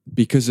 But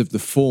because of the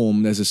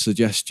form, there's a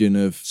suggestion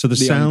of the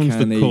sound,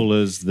 the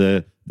colours,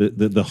 the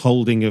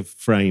holding of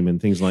frame and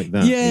things like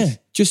that. Yeah,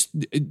 just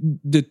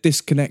the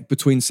disconnect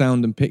between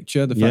sound and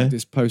picture, the fact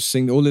it's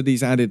posting, all of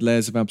these added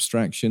layers of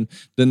abstraction,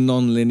 the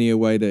non-linear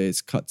way that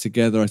it's cut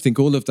together. I think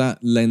all of that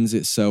lends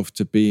itself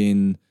to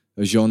being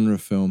a genre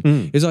film.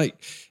 It's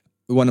like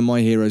one of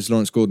my heroes,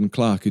 Lawrence Gordon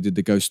Clark, who did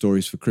the Ghost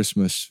Stories for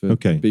Christmas for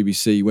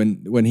BBC,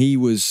 when he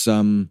was...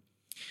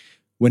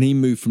 when he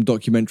moved from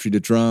documentary to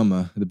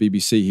drama at the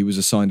BBC, he was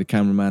assigned a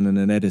cameraman and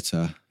an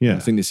editor. Yeah. I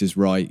think this is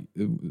right.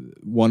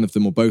 One of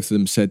them or both of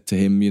them said to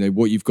him, you know,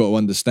 what you've got to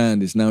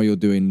understand is now you're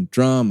doing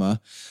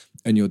drama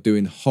and you're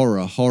doing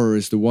horror. Horror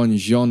is the one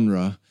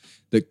genre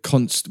that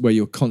where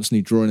you're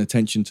constantly drawing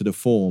attention to the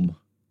form.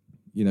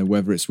 You know,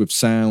 whether it's with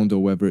sound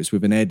or whether it's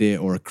with an edit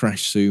or a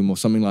crash zoom or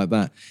something like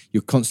that,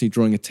 you're constantly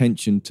drawing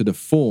attention to the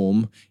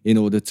form in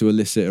order to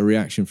elicit a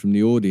reaction from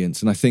the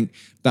audience. And I think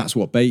that's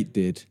what Bait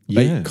did.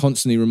 Bait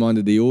constantly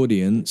reminded the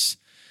audience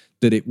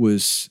that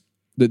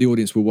the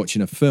audience were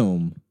watching a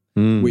film,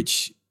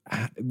 which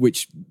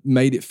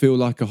made it feel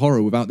like a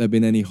horror without there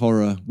being any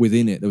horror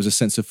within it. There was a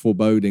sense of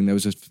foreboding. There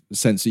was a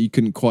sense that you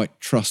couldn't quite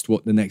trust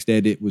what the next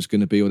edit was going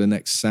to be or the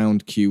next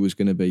sound cue was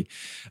going to be.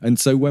 And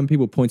so when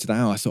people pointed that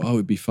out, I thought,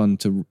 it'd be fun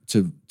to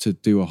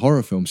do a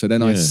horror film. So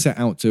then I set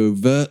out to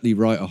overtly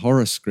write a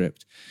horror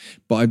script.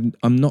 But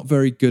I'm not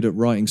very good at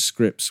writing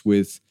scripts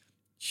with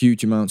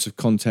huge amounts of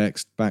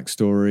context,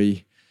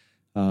 backstory,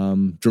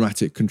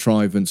 dramatic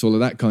contrivance, all of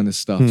that kind of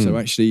stuff. So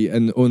actually,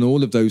 and on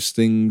all of those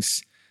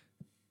things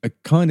are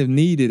kind of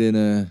needed in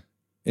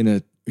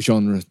a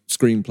genre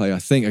screenplay. I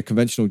think a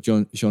conventional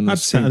genre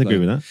screenplay. I'd agree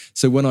with that.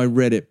 So when I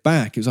read it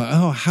back, it was like,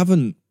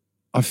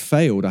 I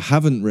failed. I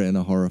haven't written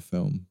a horror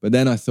film. But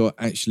then I thought,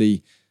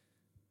 actually,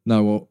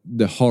 no, well,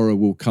 the horror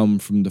will come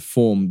from the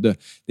form, the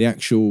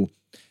actual.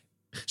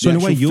 So in a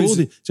way,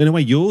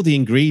 you're the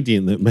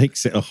ingredient that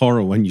makes it a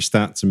horror when you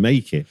start to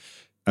make it.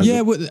 And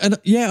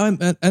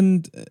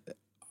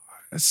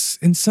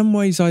in some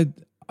ways, I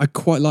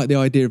quite like the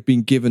idea of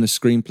being given a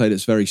screenplay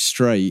that's very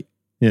straight,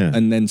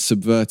 and then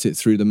subvert it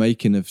through the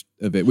making of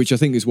it, which I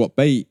think is what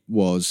Bait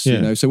was. You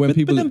know, so when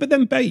but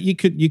then Bait, you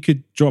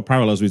could draw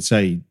parallels with,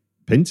 say,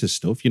 Pinter's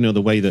stuff. You know,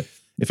 the way that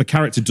if a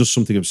character does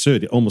something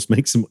absurd, it almost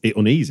makes it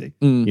uneasy.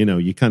 You know,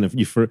 you're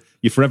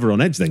forever on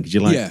edge then because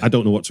you're like, I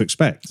don't know what to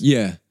expect.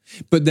 Yeah.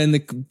 But then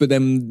the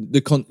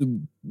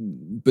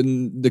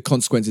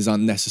consequences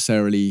aren't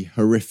necessarily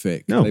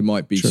horrific. No, they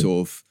might be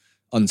sort of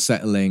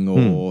unsettling,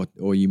 or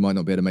you might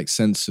not be able to make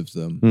sense of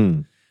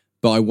them.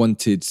 But I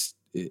wanted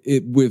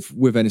it with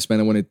ENYS MEN.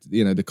 I wanted,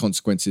 you know, the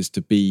consequences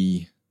to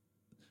be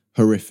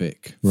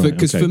horrific.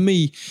 Because for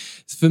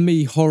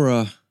me,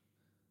 horror,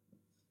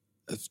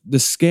 the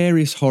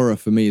scariest horror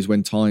for me is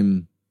when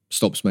time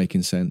stops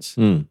making sense.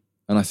 And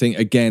I think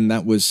again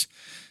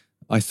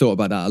I thought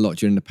about that a lot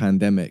during the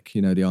pandemic.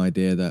 You know, the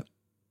idea that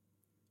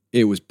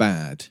it was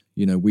bad.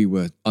 You know, we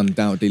were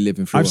undoubtedly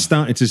living through. I've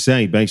started to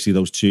say basically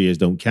those 2 years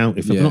don't count.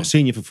 If I've not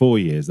seen you for 4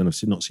 years, then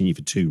I've not seen you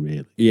for 2,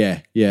 really.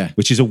 Yeah.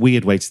 Which is a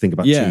weird way to think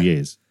about 2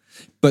 years.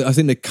 But I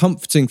think the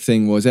comforting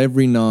thing was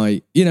every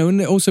night, you know, and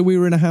also we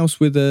were in a house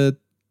with a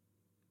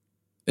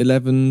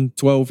 11,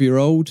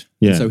 12-year-old.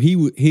 Yeah. So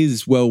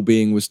his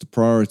well-being was the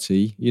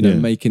priority, you know,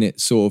 making it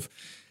sort of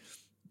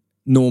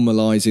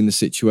normalizing the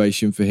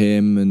situation for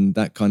him and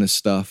that kind of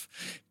stuff.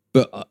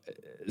 But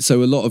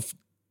so a lot of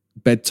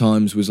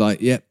bedtimes was like,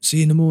 see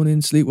you in the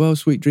morning, sleep well,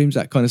 sweet dreams,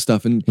 that kind of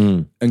stuff. And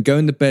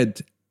going to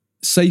bed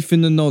safe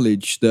in the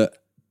knowledge that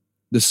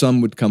the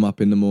sun would come up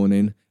in the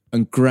morning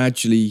and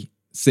gradually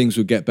things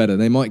would get better.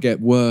 They might get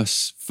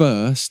worse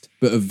first,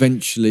 but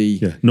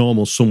eventually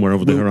normal somewhere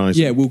over the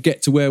horizon. Yeah, we'll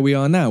get to where we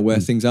are now, where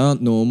things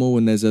aren't normal,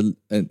 and there's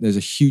a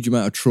huge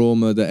amount of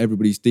trauma that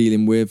everybody's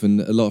dealing with, and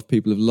a lot of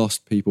people have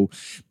lost people.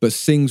 But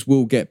things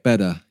will get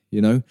better,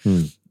 you know,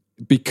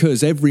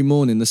 because every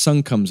morning the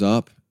sun comes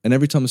up, and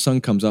every time the sun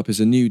comes up is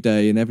a new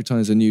day, and every time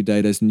there's a new day,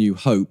 there's new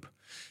hope.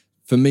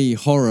 For me,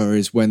 horror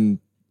is when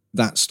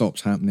that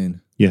stops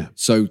happening. Yeah.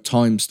 So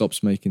time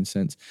stops making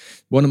sense.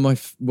 One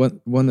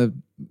of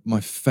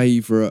my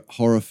favorite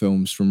horror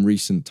films from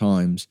recent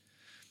times,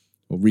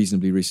 or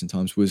reasonably recent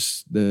times,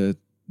 was the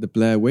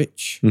Blair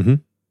Witch, the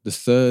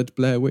third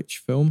Blair Witch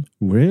film.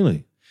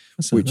 Really?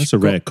 That's a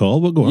rare call.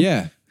 But go on.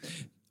 Yeah.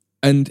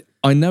 And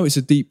I know it's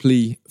a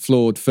deeply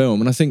flawed film,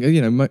 and I think,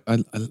 you know,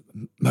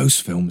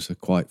 most films are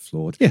quite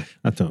flawed. Yeah,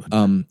 I don't.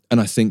 And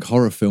I think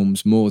horror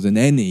films more than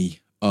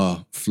any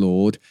are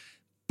flawed,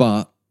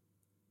 but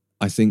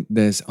I think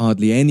there's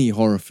hardly any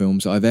horror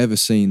films that I've ever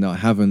seen that I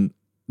haven't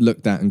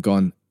looked at and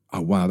gone,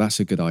 oh wow,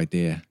 that's a good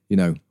idea. You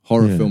know,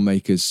 horror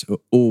filmmakers are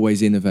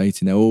always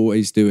innovating. They're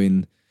always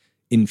doing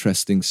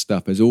interesting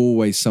stuff. There's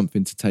always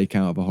something to take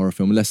out of a horror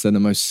film, unless they're the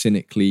most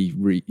cynically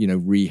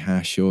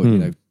rehash or you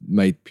know,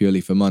 made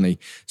purely for money.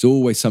 There's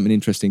always something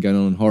interesting going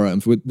on in horror.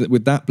 And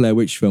with that Blair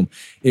Witch film,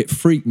 it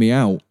freaked me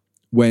out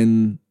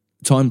when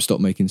time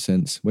stopped making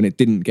sense, when it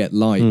didn't get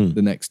light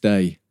the next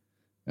day.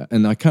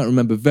 And I can't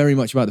remember very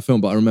much about the film,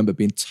 but I remember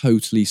being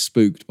totally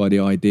spooked by the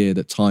idea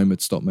that time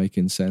had stopped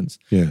making sense.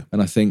 Yeah.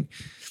 And I think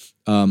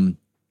Ari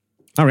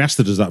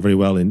Aster does that very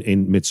well in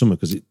Midsommar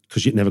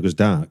because it never goes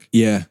dark.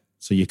 Yeah.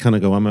 So you kind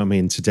of go, am I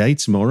in today,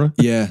 tomorrow?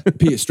 Yeah.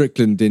 Peter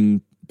Strickland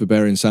in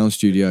Barbarian Sound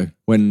Studio,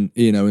 when,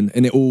 you know, and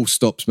it all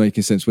stops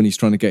making sense when he's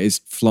trying to get his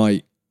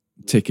flight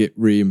ticket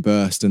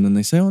reimbursed. And then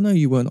they say, oh no,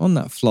 you weren't on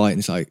that flight. And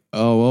it's like,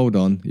 oh, hold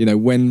on. You know,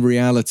 when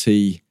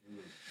reality...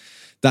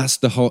 That's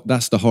the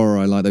horror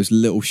I like, those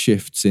little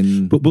shifts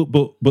in... But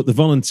the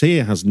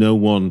volunteer has no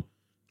one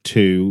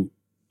to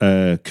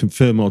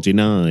confirm or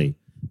deny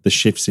the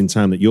shifts in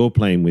time that you're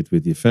playing with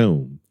your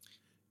film.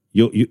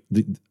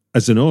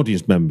 As an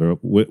audience member,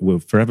 we're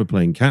forever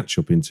playing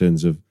catch-up in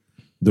terms of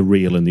the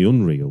real and the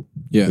unreal,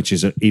 which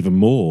is even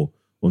more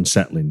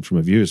unsettling from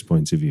a viewer's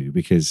point of view,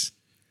 because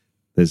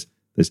this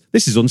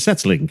is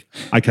unsettling.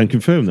 I can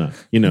confirm that.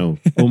 You know,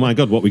 oh my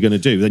God, what are we going to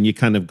do? Then you're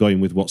kind of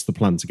going with what's the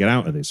plan to get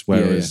out of this,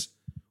 whereas...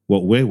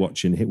 What we're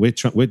watching,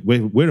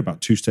 we're about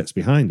 2 steps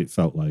behind. It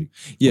felt like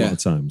a lot of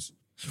times.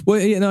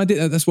 Well, yeah, no, I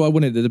did. That's why I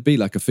wanted it to be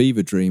like a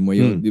fever dream, where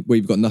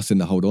you've got nothing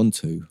to hold on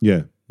to.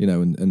 Yeah, you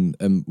know,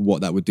 and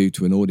what that would do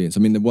to an audience. I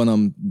mean,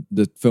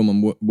 the film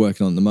I'm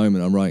working on at the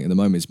moment, I'm writing at the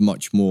moment, is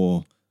much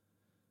more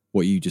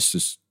what you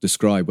just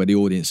described, where the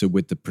audience are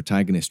with the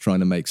protagonist trying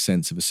to make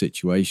sense of a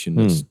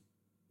situation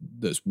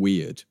that's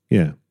weird.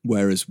 Yeah.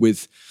 Whereas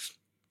with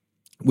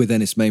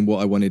ENYS MEN, what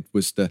I wanted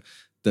was the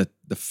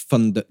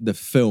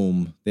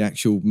film, the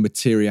actual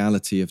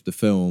materiality of the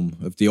film,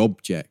 of the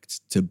object,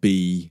 to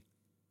be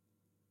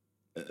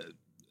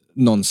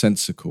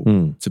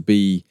nonsensical, to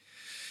be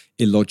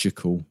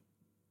illogical,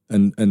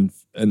 and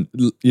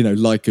you know,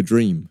 like a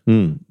dream.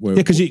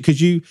 Because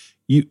you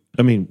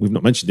I mean, we've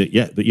not mentioned it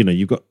yet, but you know,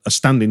 you've got a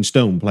standing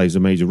stone plays a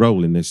major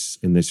role in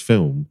this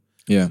film.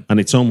 Yeah, and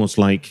it's almost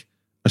like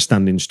a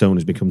standing stone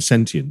has become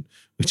sentient,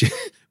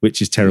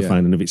 which is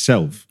terrifying in of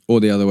itself, or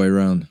the other way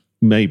around,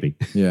 maybe.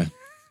 Yeah.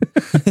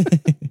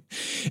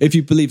 If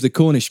you believe the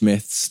Cornish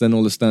myths, then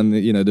all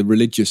the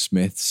religious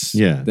myths,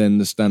 then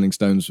the standing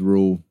stones were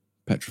all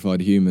petrified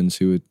humans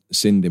who had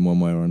sinned in one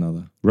way or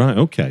another. Right.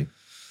 Okay.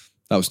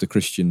 That was the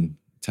Christian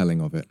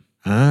telling of it.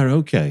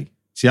 Okay.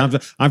 See,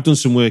 I've done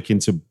some work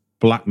into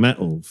black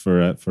metal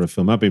for a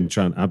film I've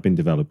been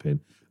developing,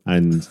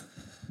 and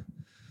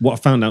what I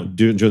found out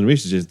during the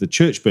research is the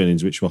church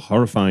burnings, which were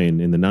horrifying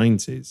in the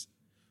 90s,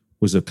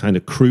 was a kind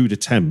of crude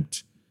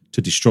attempt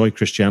to destroy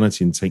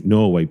Christianity and take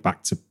Norway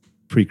back to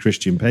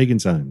pre-Christian pagan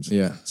times.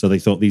 Yeah. So they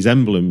thought these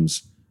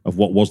emblems of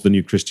what was the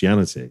new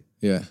Christianity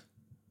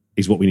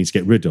is what we need to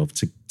get rid of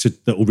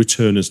that will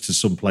return us to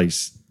some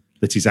place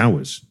that is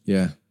ours.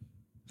 Yeah.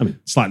 I mean,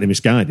 slightly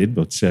misguided,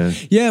 but...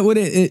 but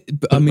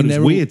it's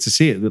weird to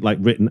see it like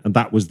written, and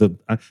that was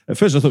at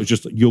first I thought it was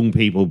just young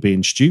people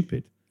being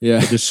stupid. Yeah.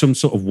 But there's some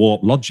sort of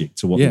warped logic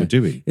to what they were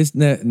doing.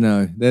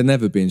 No, they're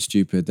never being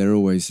stupid. They're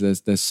always,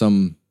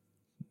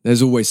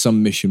 there's always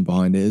some mission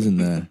behind it, isn't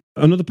there?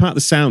 Another part of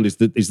the sound is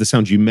the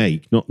sound you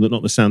make, not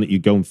the sound that you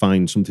go and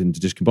find something to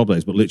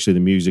discombobulate, but literally the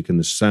music and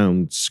the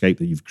soundscape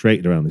that you've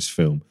created around this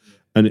film.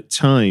 And at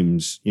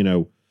times, you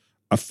know,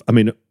 I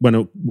mean, when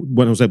I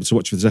was able to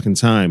watch it for the second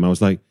time, I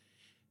was like,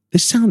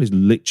 this sound is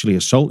literally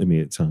assaulting me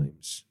at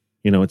times.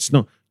 You know, it's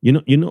not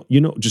you're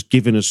not just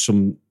giving us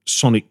some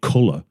sonic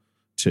colour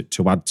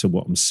to add to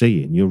what I'm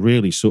seeing. You're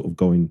really sort of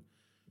going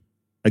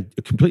a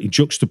completely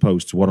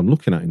juxtaposed to what I'm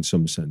looking at in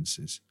some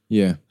senses.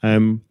 Yeah.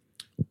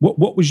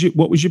 What was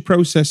your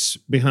process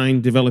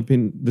behind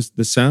developing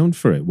the sound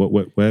for it?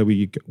 Where were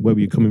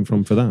you coming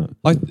from for that?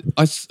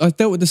 I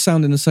dealt with the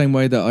sound in the same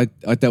way that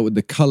I dealt with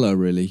the colour,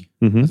 really.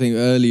 I think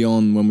early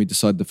on when we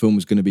decided the film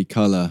was going to be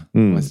colour,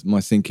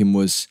 my thinking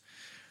was,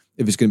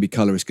 if it's going to be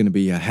colour, it's going to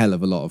be a hell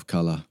of a lot of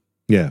colour.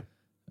 Yeah.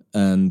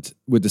 And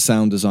with the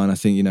sound design, I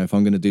think, you know, if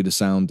I'm going to do the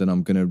sound, then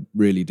I'm going to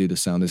really do the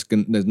sound.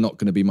 There's not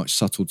going to be much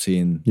subtlety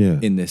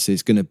in this.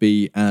 It's going to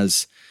be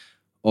as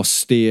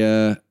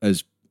austere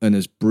and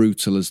as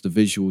brutal as the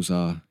visuals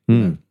are. You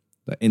know,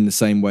 in the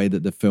same way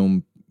that the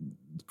film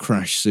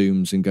crash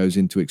zooms and goes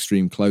into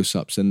extreme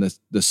close-ups, and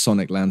the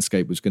sonic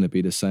landscape was going to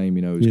be the same.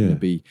 You know, it was going to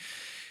be.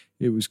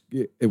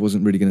 It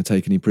wasn't really going to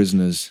take any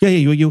prisoners. Yeah,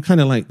 you were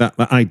kind of like that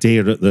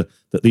idea that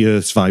the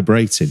Earth's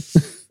vibrating.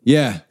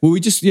 Yeah, well, we're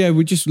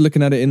just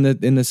looking at it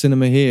in the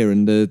cinema here,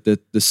 and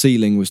the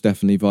ceiling was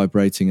definitely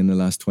vibrating in the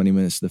last 20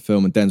 minutes of the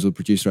film. And Denzel, the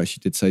producer,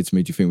 actually did say to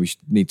me, "Do you think we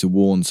need to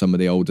warn some of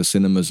the older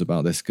cinemas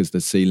about this, because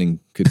the ceiling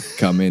could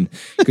come in,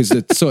 because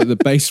the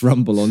bass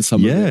rumble on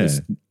some of it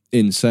is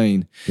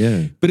insane."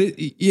 Yeah, but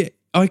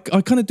I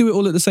kind of do it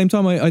all at the same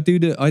time. I do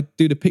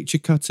the picture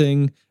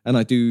cutting, and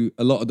I do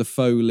a lot of the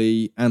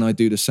Foley, and I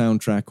do the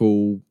soundtrack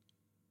all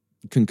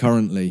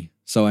concurrently.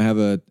 So I have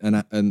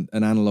an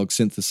analog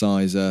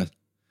synthesizer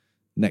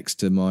next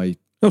to my.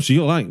 Oh, so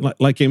you're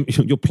like him,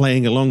 you're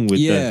playing along with.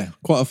 Yeah,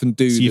 quite often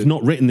do. So you've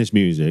not written this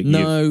music.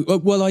 No,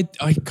 well, I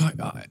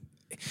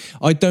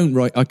don't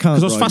write. I can't.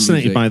 Because I was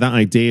fascinated by that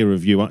idea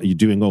of you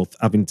doing all,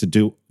 having to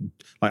do.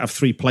 Like have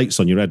 3 plates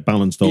on your head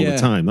balanced all the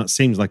time. That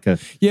seems like a...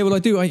 Yeah, well, I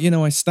do.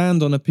 I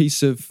stand on a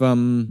piece of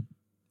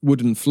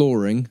wooden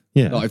flooring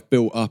that I've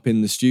built up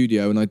in the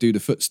studio, and I do the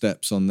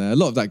footsteps on there. A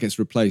lot of that gets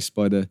replaced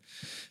by the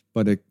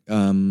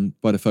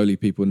Foley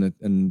people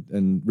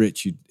and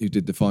Rich, who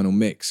did the final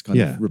mix,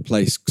 kind of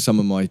replaced some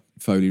of my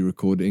Foley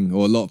recording,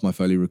 or a lot of my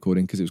Foley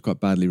recording, because it was quite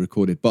badly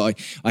recorded. But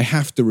I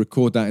have to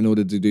record that in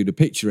order to do the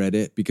picture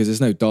edit, because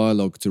there's no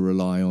dialogue to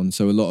rely on.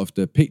 So a lot of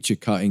the picture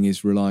cutting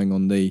is relying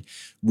on the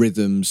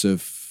rhythms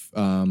of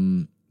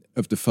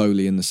the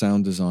Foley and the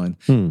sound design.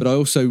 But I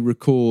also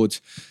record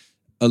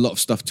a lot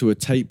of stuff to a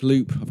tape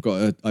loop.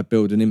 I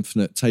build an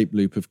infinite tape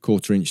loop of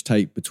 1/4-inch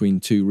tape between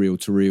 2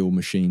 reel-to-reel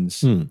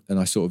machines, and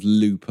I sort of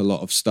loop a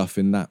lot of stuff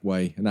in that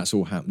way, and that's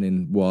all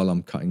happening while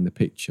I'm cutting the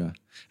picture.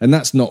 And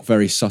that's not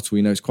very subtle,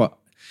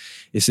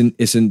 it's a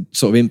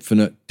sort of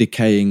infinite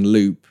decaying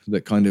loop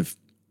that kind of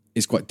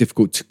is quite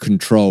difficult to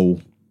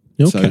control.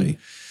 Okay. So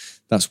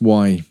that's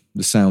why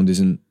the sound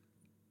isn't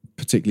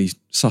particularly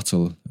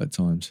subtle at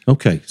times.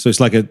 Okay, so it's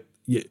like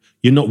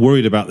you're not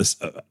worried about this,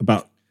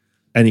 about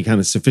any kind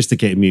of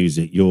sophisticated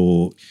music.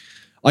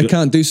 I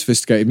can't do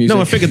sophisticated music.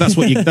 No, I figured that's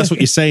what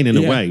you're saying in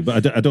a way,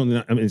 but I don't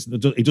think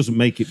that, it doesn't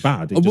make it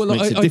bad. It just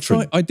makes it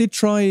different. I did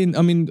try, and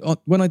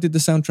when I did the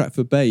soundtrack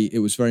for Bait, it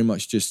was very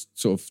much just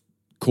sort of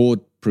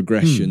chord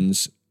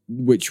progressions,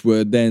 which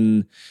were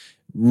then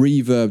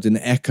reverbed and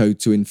echoed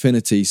to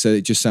infinity, so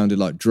it just sounded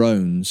like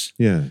drones.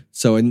 Yeah.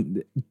 So I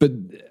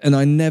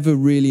never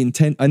really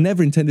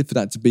intended for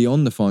that to be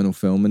on the final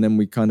film, and then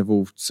we kind of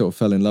all sort of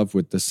fell in love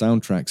with the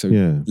soundtrack, so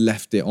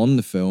left it on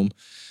the film.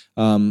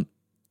 And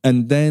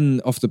then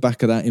off the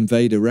back of that,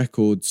 Invader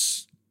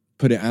Records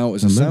put it out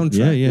as a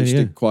soundtrack, which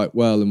did quite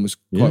well and was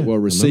quite well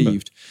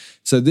received.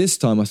 So this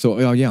time I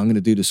thought, I'm going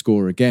to do the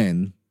score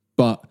again,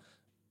 but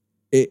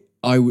it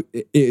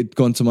had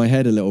gone to my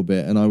head a little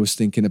bit, and I was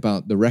thinking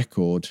about the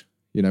record.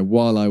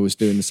 While I was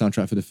doing the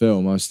soundtrack for the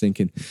film, I was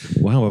thinking,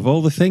 wow, of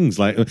all the things,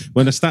 like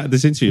when I started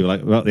this interview,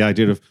 like about the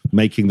idea of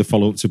making the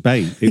follow-up to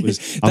Bait, it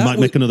was, I might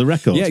make another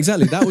record. Yeah,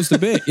 exactly. That was the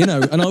bit, and I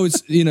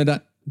was,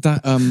 the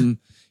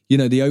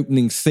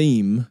opening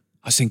theme,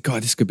 I was thinking,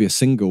 God, this could be a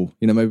single,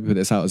 maybe put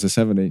this out as a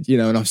 7-inch,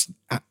 and I was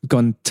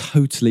gone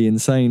totally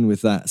insane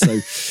with that. So,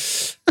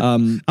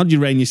 how did you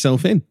rein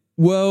yourself in?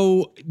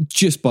 Well,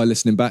 just by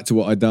listening back to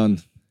what I'd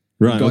done.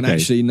 Right. Gone, okay.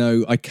 Actually,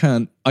 no, I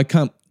can't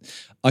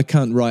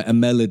write a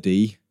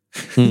melody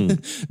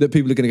that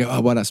people are going to go,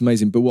 oh, wow, that's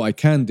amazing. But what I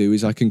can do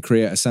is I can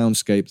create a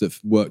soundscape that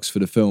works for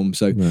the film.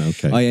 So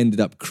I ended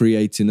up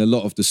creating a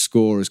lot of the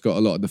score. Has got a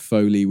lot of the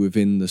Foley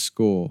within the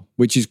score,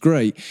 which is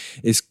great.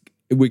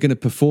 We're going to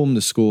perform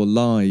the score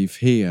live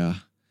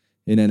here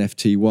in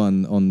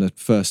NFT1 on the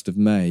 1st of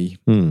May.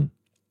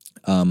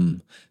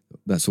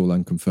 That's all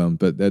unconfirmed,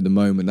 but at the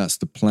moment that's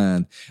the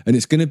plan, and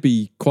it's going to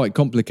be quite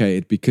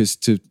complicated because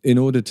in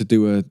order to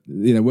do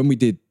when we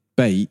did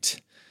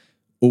Bait,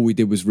 all we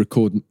did was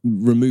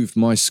removed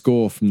my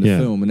score from the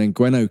film, and then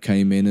Gwenno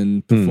came in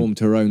and performed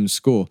her own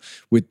score.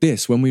 With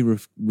this, when we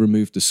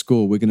removed the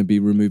score, we're going to be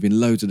removing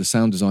loads of the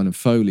sound design and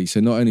Foley.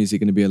 So not only is it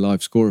going to be a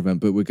live score event,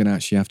 but we're going to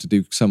actually have to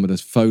do some of the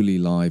Foley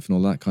live and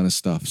all that kind of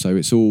stuff. So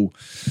it's all,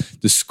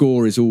 the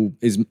score is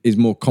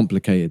more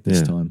complicated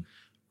this time.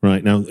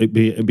 Right, now it'd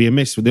be a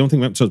miss. The only thing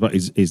we haven't talked about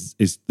is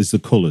the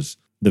colours.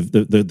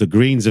 The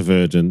greens are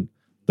verdant,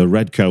 the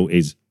red coat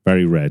is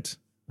very red,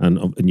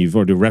 and you've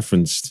already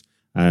referenced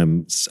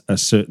a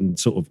certain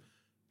sort of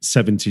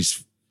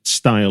 70s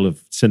style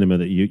of cinema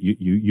that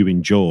you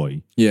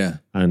enjoy. Yeah,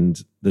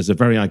 and there's a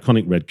very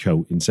iconic red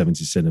coat in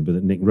 70s cinema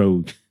that Nick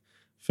Rogue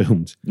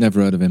filmed.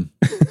 Never heard of him.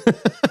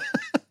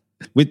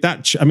 With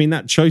that,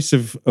 that choice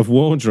of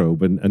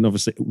wardrobe and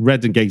obviously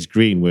red against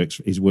green works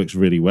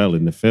really well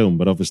in the film,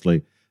 but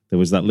obviously there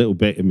was that little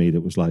bit in me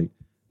that was like...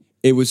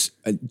 It was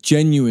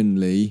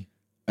genuinely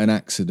an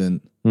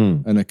accident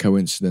and a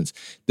coincidence.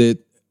 That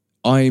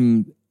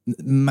I'm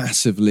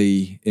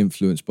massively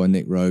influenced by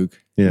Nick Rogue.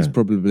 Yeah. He's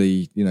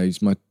probably, he's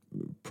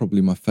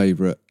probably my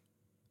favourite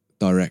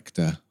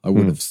director, I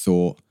would have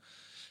thought.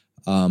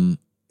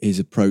 His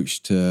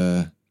approach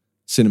to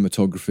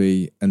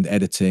cinematography and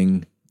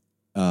editing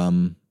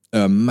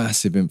a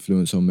massive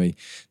influence on me.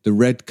 The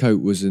red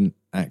coat was an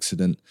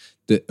accident.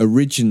 That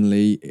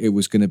originally it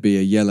was going to be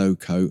a yellow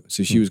coat,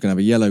 so she was going to have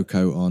a yellow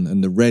coat on,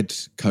 and the red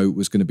coat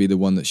was going to be the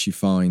one that she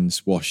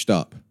finds washed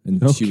up,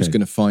 and she was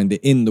going to find it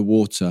in the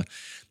water,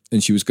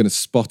 and she was going to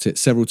spot it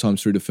several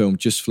times through the film,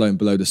 just floating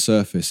below the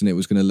surface, and it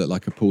was going to look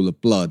like a pool of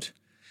blood.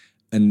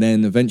 And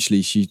then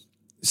eventually she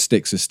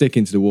sticks a stick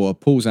into the water,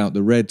 pulls out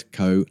the red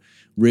coat,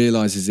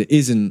 realizes it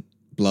isn't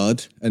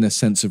blood, and a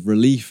sense of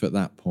relief at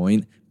that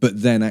point.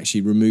 But then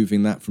actually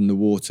removing that from the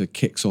water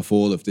kicks off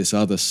all of this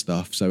other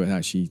stuff. So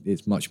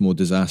it's much more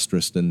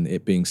disastrous than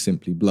it being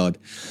simply blood.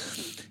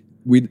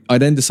 I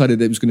then decided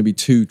that it was going to be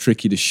too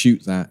tricky to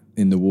shoot that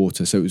in the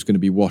water, so it was going to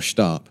be washed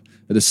up.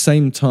 At the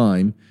same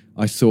time,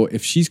 I thought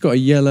if she's got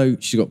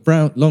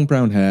long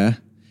brown hair,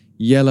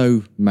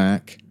 yellow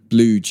Mac,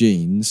 blue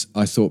jeans,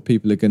 I thought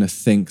people are going to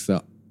think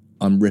that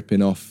I'm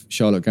ripping off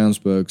Charlotte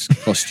Gainsbourg's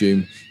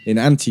costume in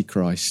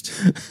Antichrist.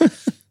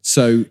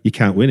 So you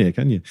can't win it,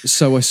 can you?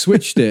 So I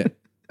switched it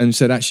and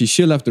said, actually,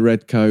 she'll have the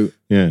red coat,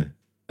 and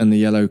the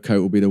yellow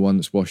coat will be the one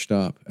that's washed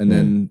up. And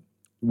then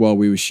while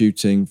we were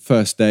shooting,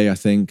 first day, I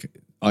think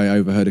I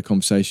overheard a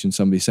conversation,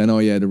 somebody saying, "Oh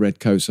yeah, the red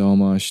coat's a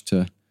homage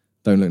to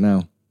Don't Look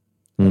Now,"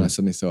 and I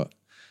suddenly thought,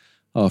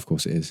 "Oh, of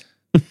course it is."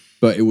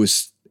 But it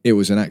was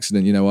an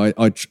accident. You know,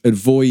 I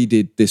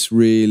avoided this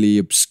really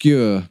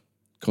obscure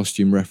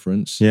costume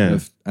reference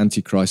of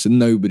Antichrist that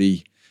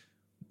nobody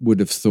would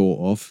have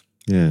thought of.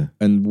 Yeah,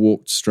 and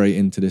walked straight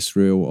into this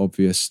real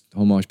obvious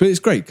homage. But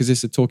it's great because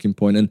it's a talking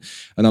point, and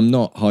I'm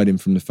not hiding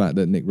from the fact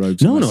that Nick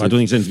Rogue's no, I don't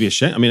think it's going to be a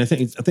shame. I mean, I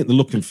think the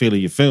look and feel of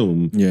your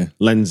film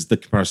lends the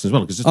comparison as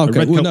well. Because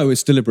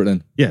it's deliberate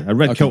then. Yeah, a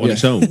red coat on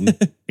its own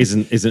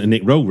isn't a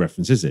Nick Rogue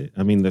reference, is it?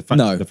 I mean, the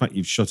fact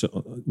you've shot it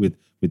with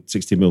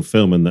 60mm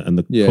film and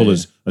the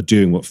colours are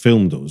doing what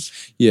film does.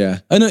 Yeah,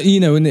 and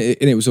and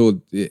it was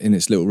all in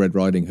its little Red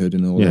Riding Hood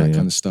and all that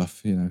kind of stuff.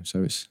 You know,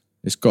 so it's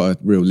got a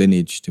real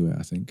lineage to it,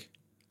 I think.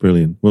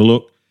 Brilliant. Well,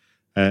 look,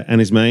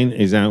 ENYS MEN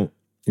is out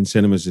in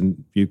cinemas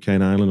in UK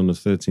and Ireland on the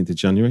 13th of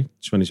January,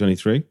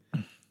 2023.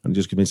 And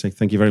just give me a say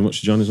thank you very much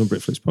for joining us on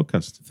Britflix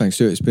Podcast. Thanks,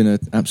 Stuart. It's been an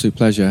absolute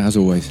pleasure, as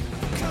always.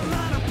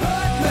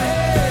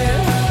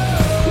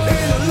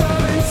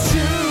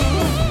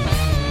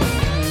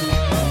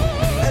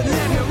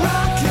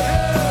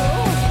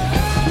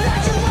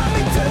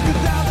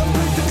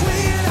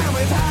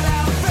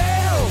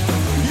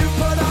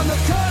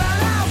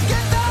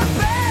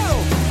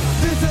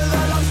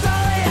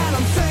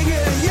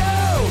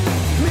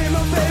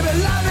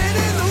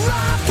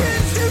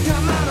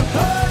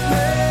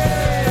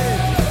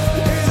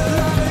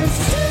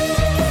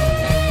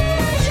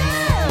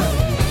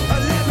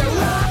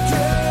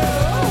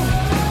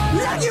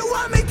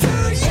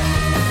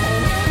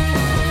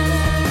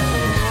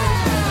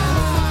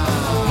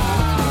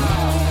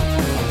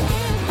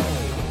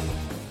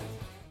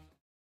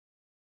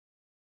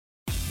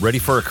 Ready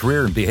for a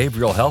career in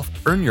behavioral health?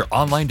 Earn your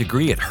online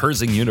degree at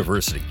Herzing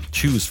University.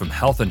 Choose from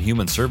health and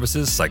human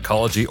services,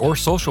 psychology, or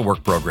social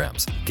work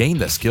programs. Gain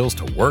the skills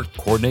to work,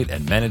 coordinate,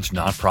 and manage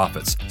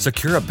nonprofits.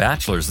 Secure a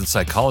bachelor's in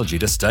psychology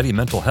to study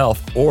mental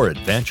health, or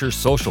advance your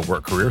social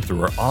work career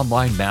through our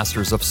online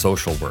Masters of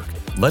Social Work.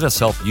 Let us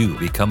help you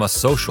become a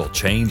social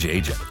change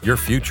agent. Your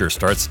future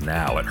starts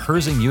now at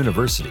Herzing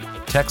University.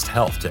 Text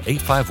HEALTH to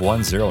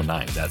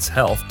 85109. That's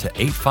HEALTH to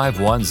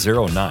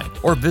 85109.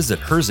 Or visit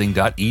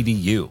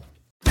herzing.edu.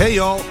 Hey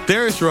y'all,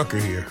 Darius Rucker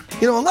here.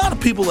 You know, a lot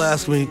of people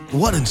ask me,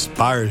 what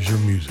inspires your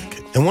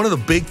music? And one of the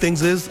big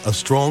things is a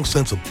strong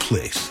sense of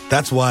place.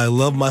 That's why I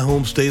love my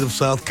home state of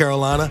South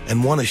Carolina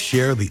and want to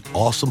share the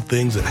awesome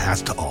things it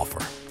has to offer.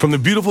 From the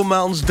beautiful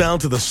mountains down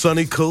to the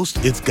sunny coast,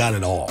 it's got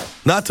it all.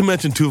 Not to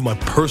mention two of my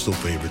personal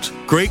favorites,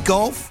 great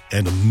golf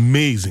and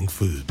amazing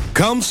food.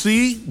 Come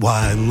see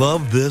why I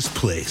love this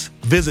place.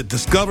 Visit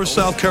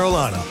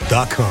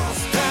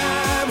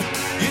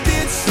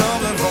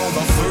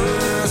discoversouthcarolina.com.